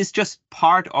BTP is just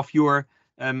part of your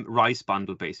RISE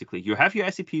bundle, basically. You have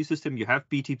your SAP system, you have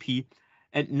BTP,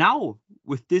 and now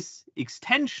with this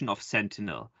extension of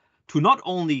Sentinel to not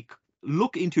only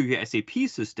look into your SAP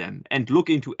system and look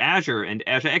into Azure and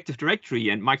Azure Active Directory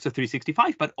and Microsoft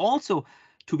 365, but also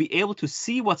to be able to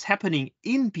see what's happening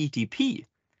in BTP.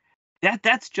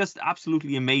 That's just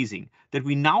absolutely amazing that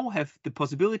we now have the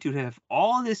possibility to have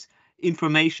all this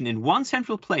information in one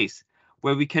central place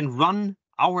where we can run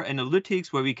our analytics,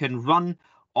 where we can run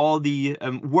all the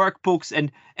workbooks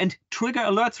and trigger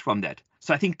alerts from that.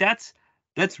 So I think that's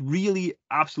really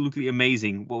absolutely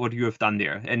amazing what you have done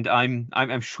there, and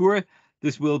I'm sure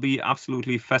this will be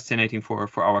absolutely fascinating for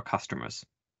our customers.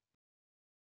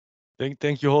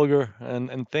 Thank you, Holger,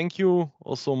 and thank you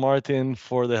also, Martin,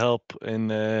 for the help in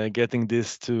getting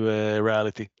this to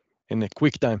reality in a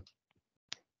quick time.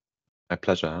 My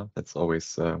pleasure. Huh? That's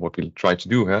always what we try to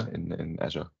do here in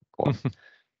Azure Core.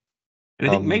 And I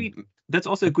think maybe that's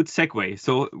also a good segue.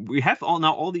 So we have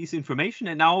all these information,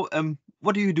 and now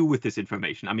what do you do with this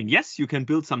information? I mean, yes, you can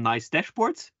build some nice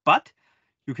dashboards, but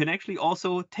you can actually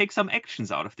also take some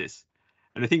actions out of this.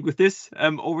 And I think with this,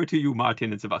 over to you,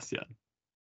 Martin and Sebastian.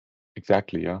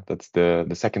 Exactly, yeah. That's the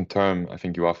second term. I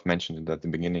think you have mentioned it at the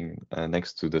beginning.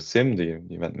 Next to the SIM, the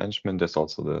event management, there's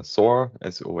also the SOAR,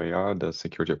 SOAR, the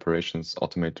Security Operations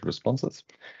Automated Responses.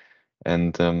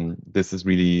 And this is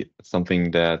really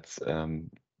something that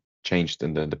changed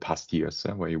in the past years,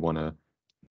 where you want to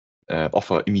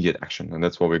offer immediate action. And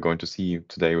that's what we're going to see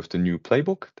today with the new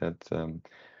playbook that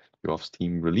Yoav's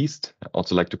team released. I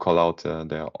also like to call out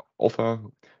their author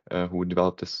who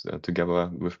developed this together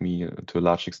with me to a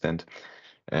large extent.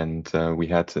 And we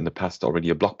had in the past already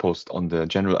a blog post on the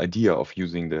general idea of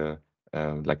using the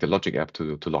like the Logic app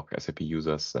to log SAP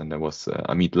users. And there was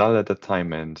Amit Lal at that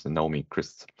time and Naomi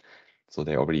Christ. So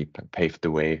they already paved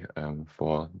the way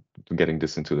for getting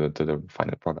this into the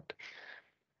final product.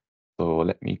 So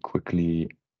let me quickly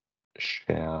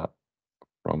share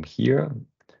from here.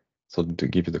 So to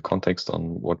give you the context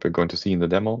on what we're going to see in the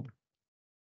demo.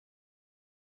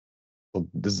 So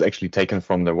this is actually taken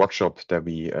from the workshop that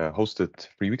we hosted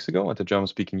 3 weeks ago at the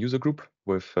German-speaking user group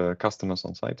with customers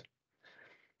on site.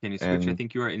 Can you switch? I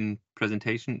think you are in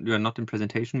presentation. You are not in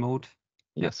presentation mode.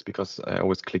 Yes, because I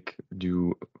always click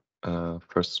do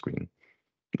first screen.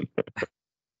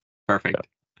 Perfect.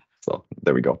 Yeah. So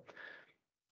there we go.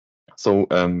 So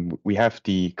we have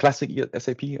the classic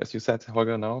SAP, as you said,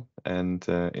 Holger, now. And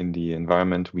in the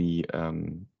environment, we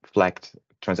flagged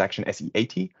transaction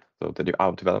SE80, so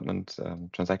our development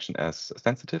transaction as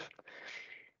sensitive.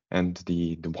 And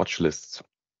the watch lists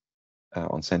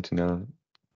on Sentinel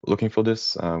looking for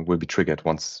this will be triggered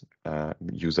once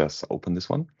users open this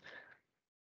one.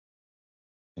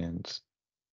 And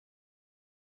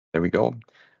there we go.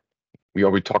 We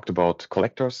already talked about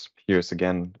collectors. Here's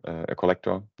again a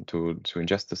collector to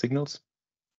ingest the signals.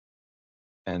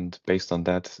 And based on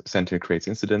that, Sentinel creates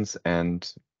incidents.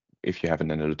 And if you have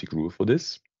an analytic rule for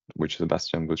this, which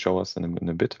Sebastian will show us in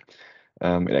a bit,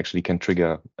 it actually can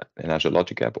trigger an Azure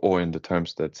Logic app, or in the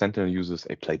terms that Sentinel uses,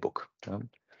 a playbook.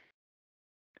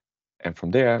 And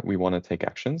from there, we want to take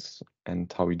actions.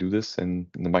 And how we do this in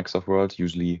the Microsoft world,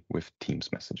 usually with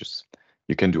Teams messages.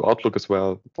 You can do Outlook as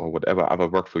well, or whatever other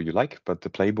workflow you like, but the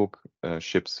playbook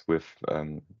ships with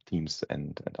Teams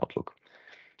and Outlook.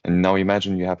 And now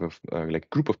imagine you have a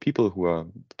group of people who are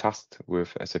tasked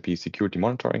with SAP security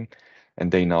monitoring,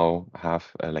 and they now have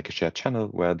like a shared channel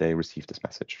where they receive this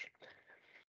message.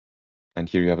 And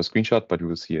here you have a screenshot, but we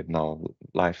will see it now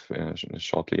live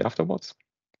shortly afterwards.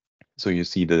 So you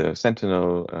see the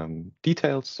Sentinel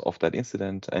details of that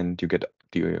incident, and you get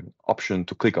the option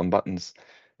to click on buttons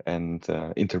and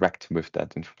interact with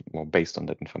that based on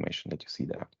that information that you see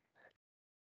there.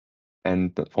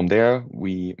 And from there,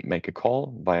 we make a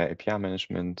call via API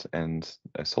management and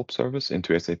a SOAP service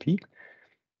into SAP.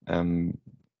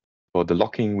 For the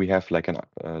locking, we have like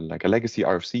a legacy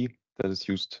RFC that is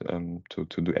used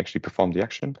to actually perform the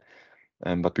action.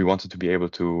 But we wanted to be able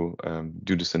to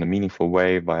do this in a meaningful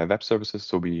way via web services.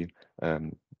 So we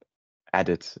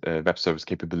added web service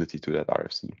capability to that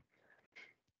RFC.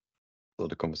 So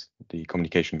the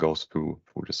communication goes through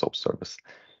the SOAP service.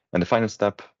 And the final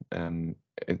step,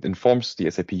 it informs the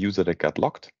SAP user that got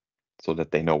locked so that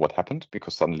they know what happened,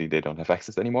 because suddenly they don't have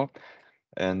access anymore.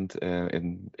 And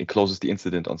it closes the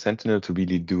incident on Sentinel to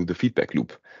really do the feedback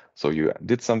loop. So you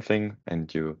did something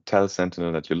and you tell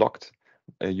Sentinel that you locked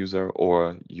a user,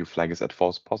 or you flag it as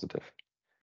false positive.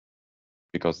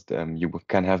 Because you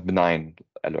can have benign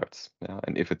alerts. Yeah?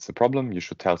 And if it's a problem, you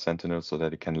should tell Sentinel so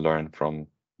that it can learn from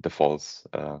the false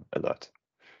alert.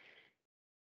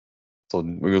 So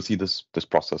we will see this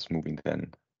process moving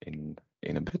then in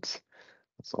a bit.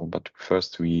 So, but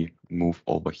first we move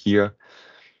over here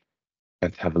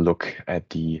and have a look at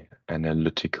the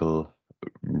analytical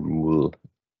rule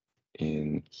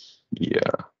in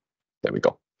here. There we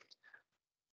go.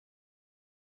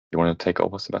 You want to take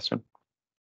over, Sebastian?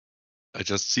 I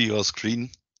just see your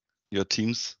screen, your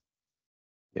Teams.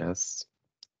 Yes,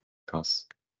 because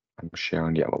I'm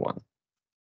sharing the other one.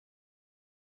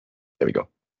 There we go.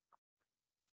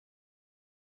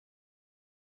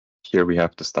 Here we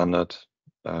have the standard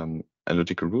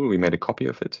analytical rule. We made a copy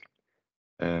of it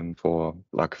for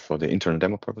the internal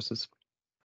demo purposes.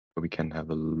 We can have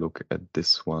a look at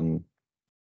this one.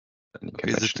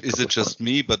 Okay, is it just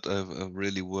me, but a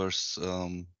really worse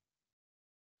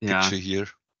picture here?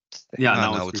 Yeah,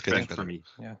 now it's getting better for me.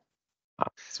 Yeah,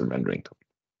 it's rendering.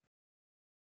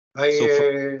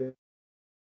 It's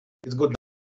good.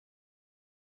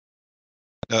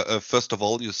 First of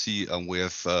all, you see we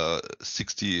have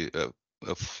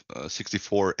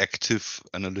 64 active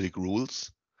analytic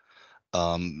rules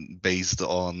based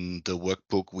on the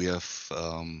workbook we have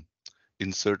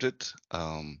inserted.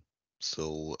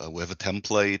 So we have a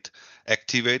template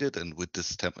activated, and with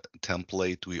this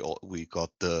template, we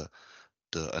got the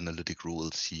analytic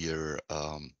rules here.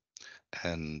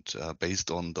 And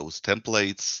based on those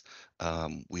templates,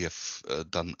 we have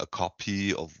done a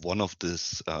copy of one of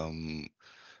this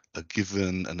a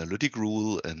given analytic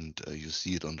rule, and you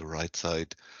see it on the right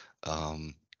side.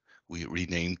 We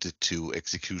renamed it to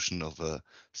execution of a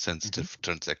sensitive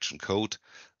transaction code,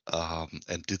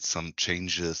 and did some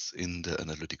changes in the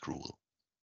analytic rule.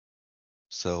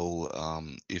 So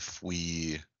if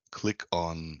we click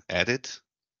on edit,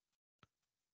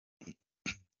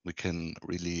 we can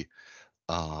really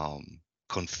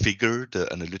configure the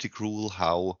analytic rule,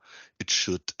 how it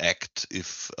should act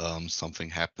if something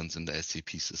happens in the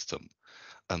SAP system.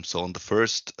 So on the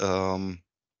first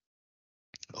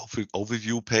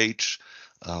overview page,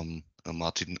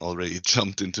 Martin already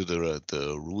jumped into the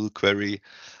rule query.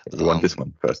 You want this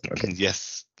one first? Okay.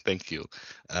 Yes, thank you.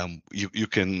 You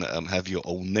can have your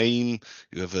own name.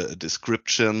 You have a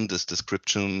description. This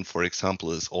description, for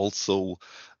example, is also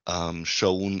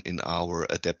shown in our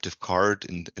adaptive card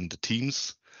in the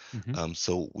Teams.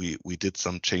 So we did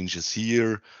some changes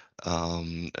here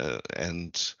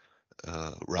and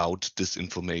route this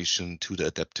information to the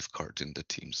adaptive card in the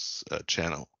Teams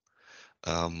channel.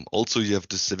 Also, you have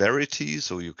the severity,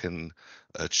 so you can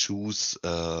choose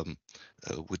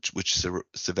which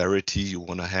severity you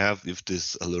want to have if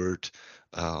this alert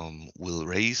will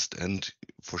raise, and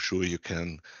for sure you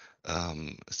can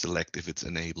select if it's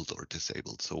enabled or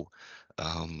disabled. So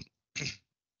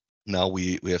Now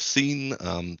we have seen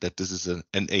that this is an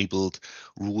enabled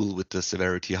rule with the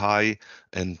severity high,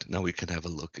 and now we can have a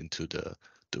look into the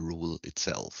rule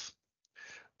itself.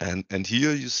 And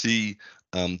here you see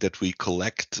that we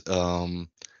collect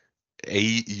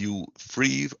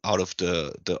AU3 out of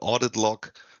the audit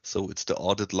log. So it's the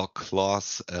audit log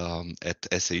clause at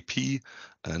SAP,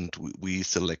 and we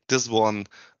select this one.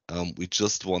 We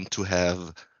just want to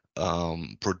have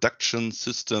production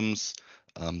systems.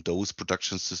 Those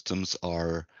production systems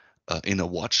are in a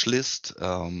watch list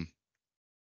and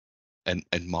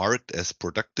marked as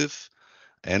productive.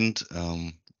 And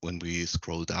when we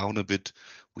scroll down a bit,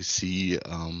 we see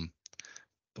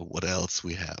what else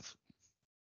we have.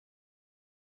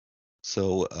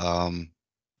 So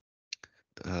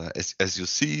as you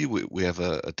see, we have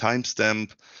a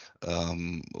timestamp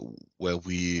where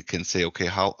we can say, okay,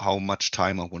 how much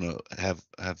time I want to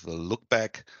have a look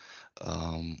back,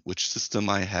 which system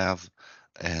I have,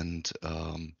 and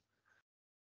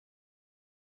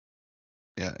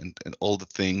yeah, and all the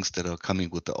things that are coming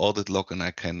with the audit log, and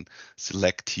I can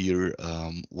select here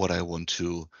what I want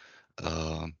to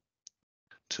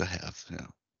have. Yeah.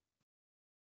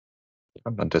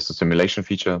 And there's a simulation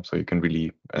feature, so you can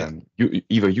really you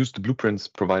either use the blueprints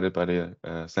provided by the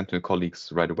Sentinel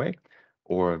colleagues right away,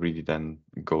 or really then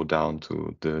go down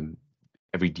to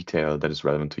every detail that is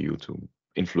relevant to you to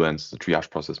influence the triage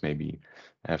process, maybe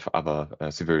have other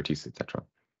severities, etc.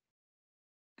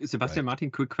 Sebastian,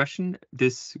 Martin, quick question.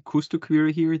 This Custo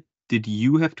query here, did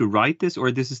you have to write this,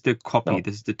 or this is the copy? No.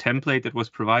 This is the template that was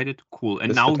provided? Cool. And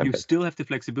This is now the you template. still have the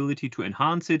flexibility to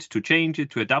enhance it, to change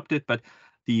it, to adapt it, but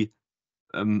the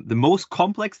most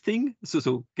complex thing,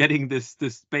 so getting this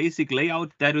basic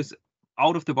layout, that is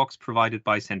out of the box provided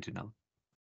by Sentinel.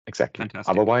 Exactly.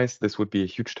 Fantastic. Otherwise, this would be a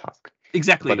huge task.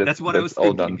 Exactly. But That's what I was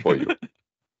all thinking. done for you.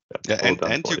 Yeah, all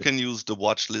done and for you can use the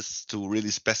watch lists to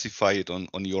really specify it on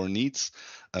your needs.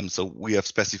 So we have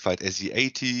specified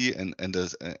SE80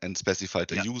 and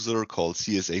specified a user called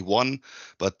CSA1,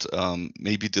 but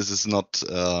maybe this is not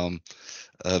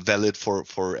valid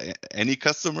for any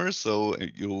customer. So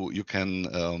you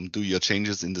can do your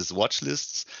changes in these watch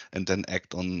lists and then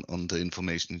act on the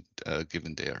information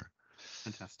given there.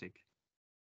 Fantastic.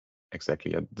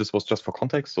 Exactly. This was just for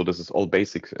context. So this is all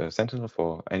basic Sentinel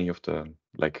for any of the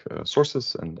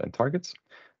sources and targets,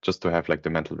 just to have like the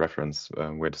mental reference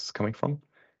where this is coming from.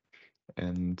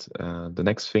 And the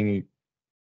next thing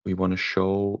we want to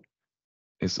show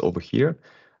is over here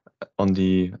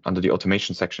under the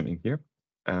automation section in here.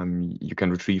 You can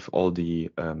retrieve all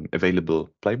the available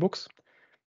playbooks.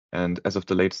 And as of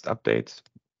the latest update,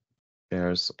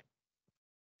 there's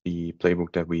the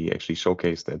playbook that we actually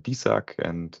showcased at DSAC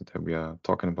and that we are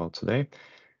talking about today.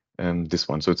 This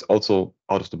one. So it's also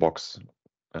out of the box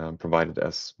provided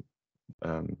as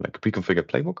like a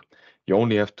pre-configured playbook. You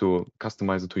only have to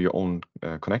customize it to your own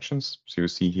connections. So you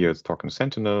see here it's talking to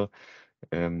Sentinel.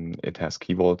 It has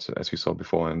Key Vault, as we saw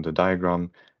before in the diagram,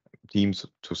 Teams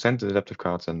to send the adaptive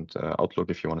cards, and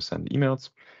Outlook if you want to send emails,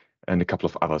 and a couple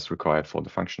of others required for the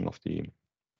functioning of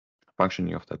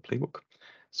that playbook.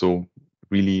 So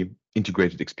really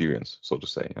integrated experience, so to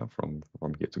say, from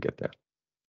here to get there.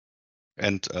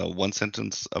 And one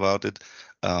sentence about it.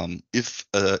 If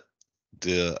the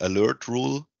alert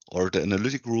rule or the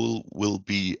analytic rule will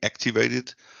be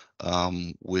activated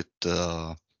with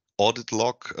the audit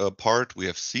log part we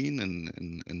have seen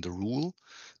in the rule,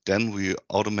 then we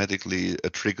automatically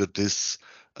trigger this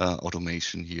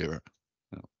automation here.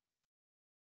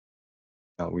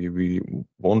 We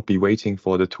won't be waiting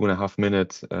for the 2.5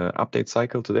 minute update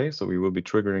cycle today, so we will be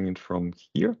triggering it from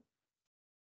here.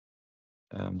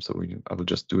 I will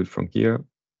just do it from here.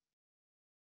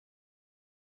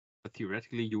 But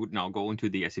theoretically, you would now go into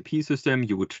the SAP system.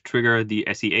 You would trigger the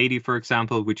SE80, for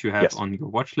example, which you have on your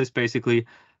watch list, basically.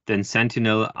 Then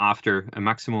Sentinel, after a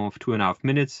maximum of 2.5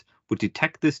 minutes, would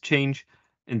detect this change,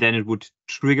 and then it would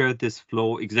trigger this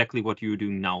flow, exactly what you're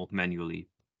doing now manually.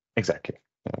 Exactly.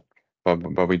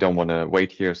 But we don't want to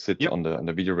wait here, sit on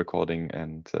the video recording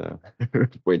and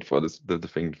wait for the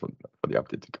thing for the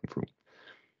update to come through.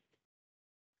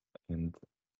 And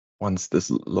once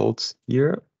this loads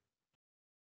here,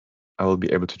 I will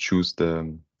be able to choose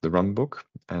the run book,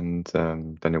 and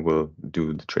then it will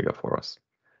do the trigger for us.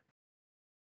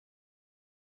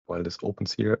 While this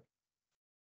opens here,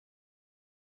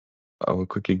 I will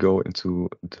quickly go into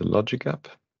the Logic app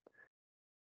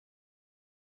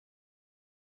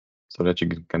so that you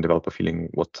can develop a feeling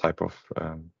what type of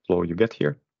flow you get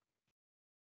here.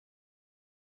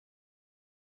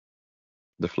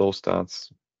 The flow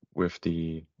starts with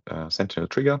the Sentinel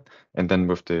trigger and then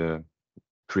with the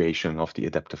creation of the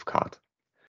adaptive card.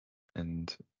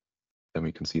 And then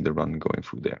we can see the run going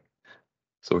through there.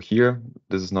 So here,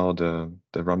 this is now the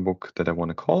runbook that I want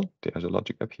to call, the Azure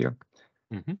Logic app here.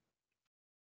 Mm-hmm.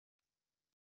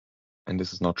 And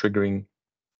this is now triggering.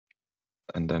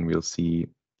 And then we'll see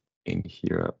in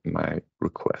here my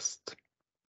request.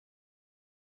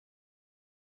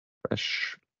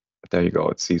 Fresh. There you go.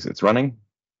 It sees it's running.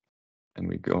 And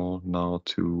we go now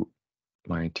to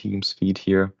my Teams feed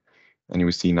here. And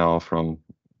you see now from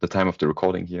the time of the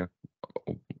recording here,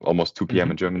 almost 2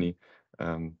 p.m. in Germany,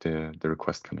 the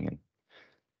request coming in.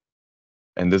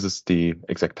 And this is the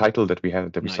exact title that we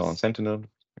had, that we saw on Sentinel,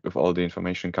 with all the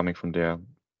information coming from there,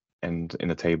 and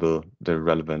in a table, the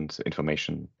relevant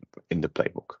information in the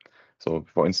playbook. So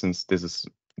for instance, this is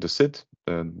the SID,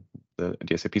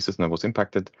 the SAP system that was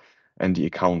impacted, and the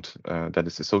account that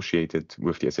is associated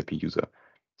with the SAP user.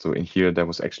 So in here, there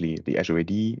was actually the Azure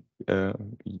AD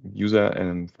user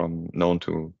and from known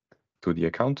to the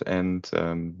account, and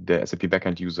the SAP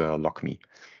backend user LogMe.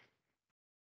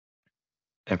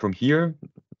 And from here,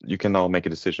 you can now make a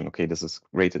decision. Okay, this is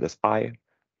rated as high.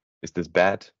 Is this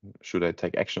bad? Should I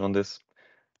take action on this?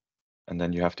 And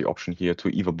then you have the option here to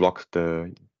either block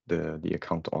the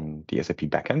account on the SAP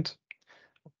backend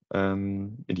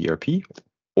in the ERP,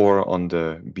 or on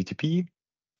the BTP,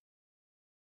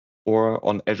 or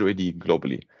on Azure AD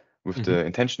globally, with the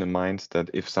intention in mind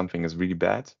that if something is really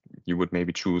bad, you would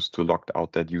maybe choose to lock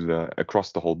out that user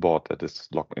across the whole board that is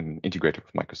locked in, integrated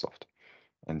with Microsoft.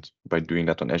 And by doing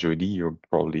that on Azure AD, you're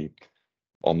probably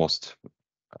almost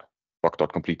locked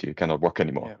out completely. You cannot work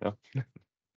anymore. Yeah.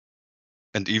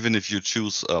 And even if you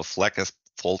choose a flag as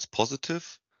false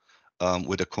positive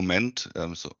with a comment,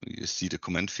 so you see the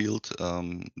comment field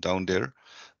down there,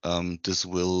 this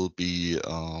will be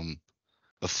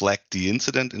flag the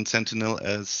incident in Sentinel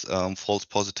as false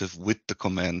positive with the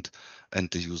comment and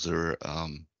the user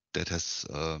that has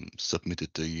submitted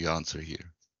the answer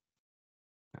here.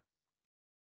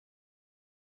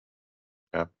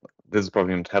 Yeah, this is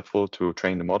probably not helpful to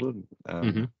train the model,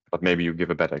 but maybe you give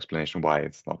a better explanation why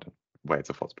it's not, why it's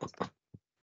a false positive.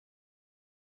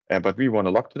 But we want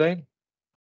to log today.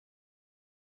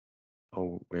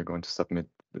 So we're going to submit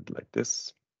it like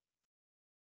this.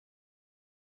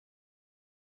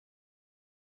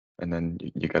 And then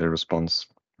you get a response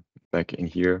back in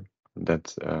here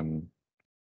that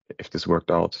if this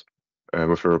worked out,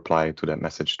 with a reply to that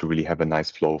message to really have a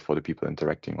nice flow for the people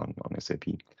interacting on SAP.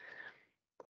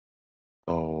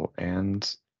 So,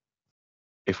 and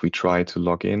if we try to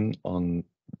log in on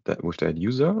that with that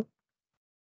user,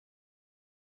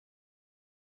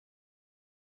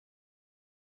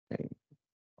 okay,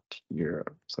 here,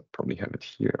 so I probably have it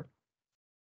here.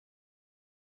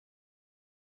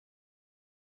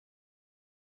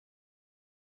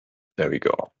 There we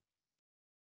go.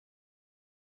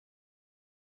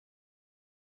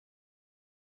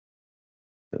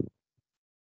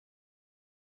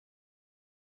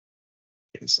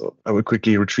 Okay, so I will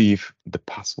quickly retrieve the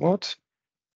password. So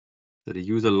the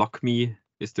user LogMe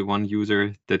is the one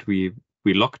user that we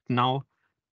logged now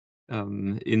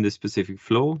in the specific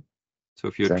flow. So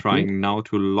if you're trying now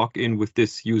to log in with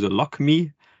this user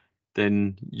LogMe,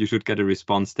 then you should get a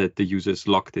response that the user is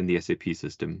logged in the SAP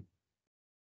system.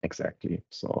 Exactly.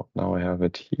 So now I have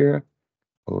it here.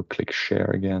 I will click share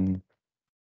again.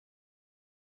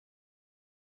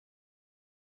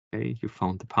 Okay, you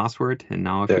found the password, and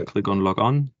now if you click on log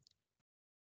on,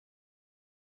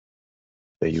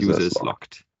 the user is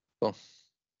logged. Cool.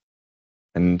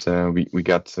 And we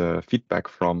got feedback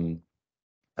from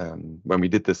when we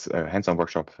did this hands-on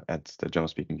workshop at the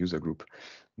German-speaking user group,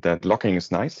 that logging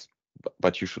is nice,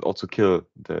 but you should also kill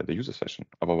the user session.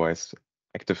 Otherwise,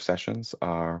 active sessions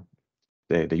are,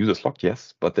 the user's logged,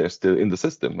 yes, but they're still in the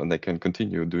system and they can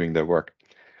continue doing their work.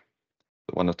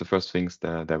 One of the first things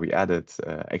that we added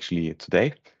actually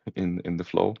today in the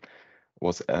flow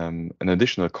was an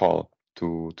additional call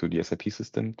to the SAP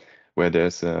system, where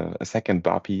there's a second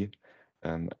BAPI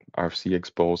RFC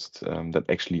exposed that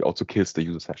actually also kills the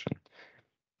user session.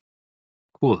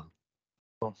 Cool.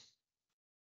 So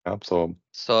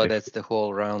that's the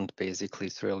whole round. Basically,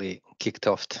 it's really kicked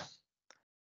off.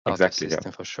 Exactly. The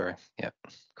system for sure. Yeah.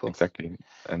 Cool. Exactly.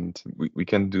 And we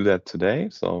can do that today.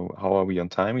 So how are we on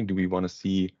timing? Do we want to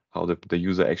see how the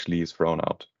user actually is thrown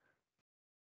out?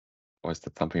 Or is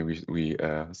that something we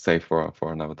save for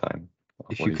another time?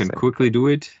 If you can quickly do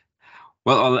it.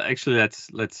 Well, actually,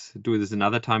 let's do this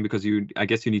another time, because I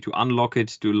guess you need to unlock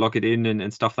it, to log it in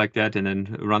and stuff like that, and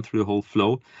then run through the whole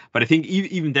flow. But I think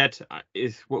even that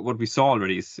is what we saw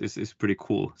already is pretty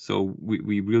cool. So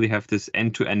we really have this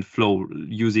end-to-end flow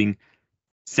using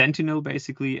Sentinel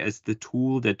basically as the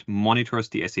tool that monitors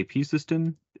the SAP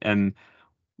system.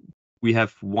 we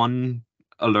have one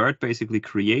alert basically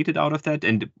created out of that.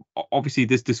 And obviously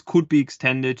this could be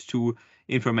extended to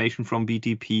information from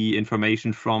BTP,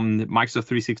 information from Microsoft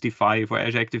 365 or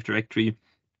Azure Active Directory.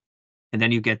 And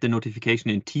then you get the notification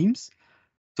in Teams.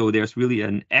 So there's really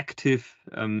an active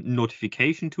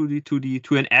notification to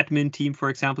an admin team, for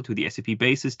example, to the SAP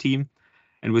Basis team.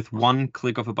 And with one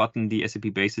click of a button, the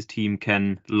SAP Basis team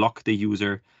can lock the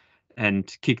user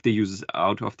and kick the users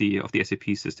out of the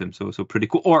SAP system. So pretty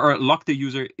cool. Or lock the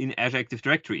user in Azure Active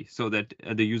Directory so that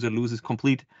the user loses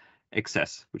complete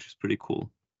access, which is pretty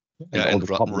cool. Yeah, and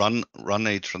run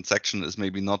a transaction is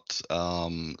maybe not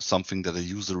something that a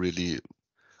user really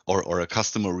or a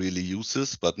customer really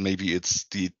uses, but maybe it's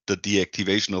the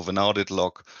deactivation of an audit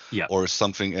log or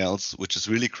something else, which is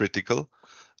really critical.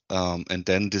 And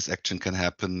then this action can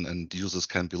happen and users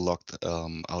can be locked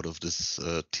out of this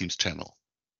Teams channel.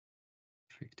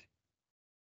 Perfect.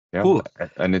 Yeah, cool.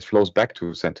 And it flows back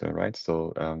to Sentinel, right?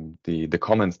 So the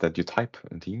comments that you type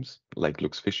in Teams, like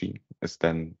looks fishy, is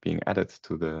then being added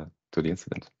to the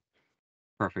incident.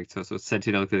 Perfect. So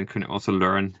Sentinel can also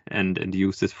learn and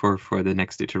use this for the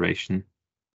next iteration.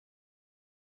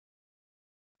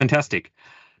 Fantastic.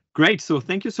 Great. So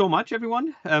thank you so much,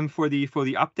 everyone, for the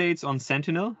updates on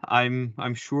Sentinel.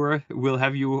 I'm sure we'll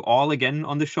have you all again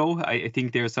on the show. I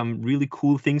think there are some really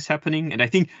cool things happening, and I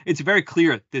think it's very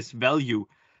clear this value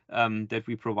that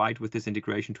we provide with this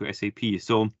integration to SAP.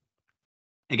 So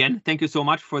again, thank you so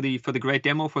much for the great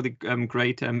demo, for the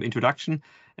great introduction,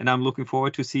 and I'm looking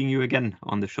forward to seeing you again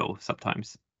on the show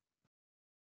sometimes.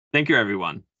 Thank you,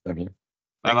 everyone. Thank you.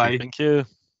 Bye-bye. Thank you.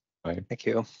 Bye. Thank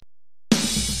you.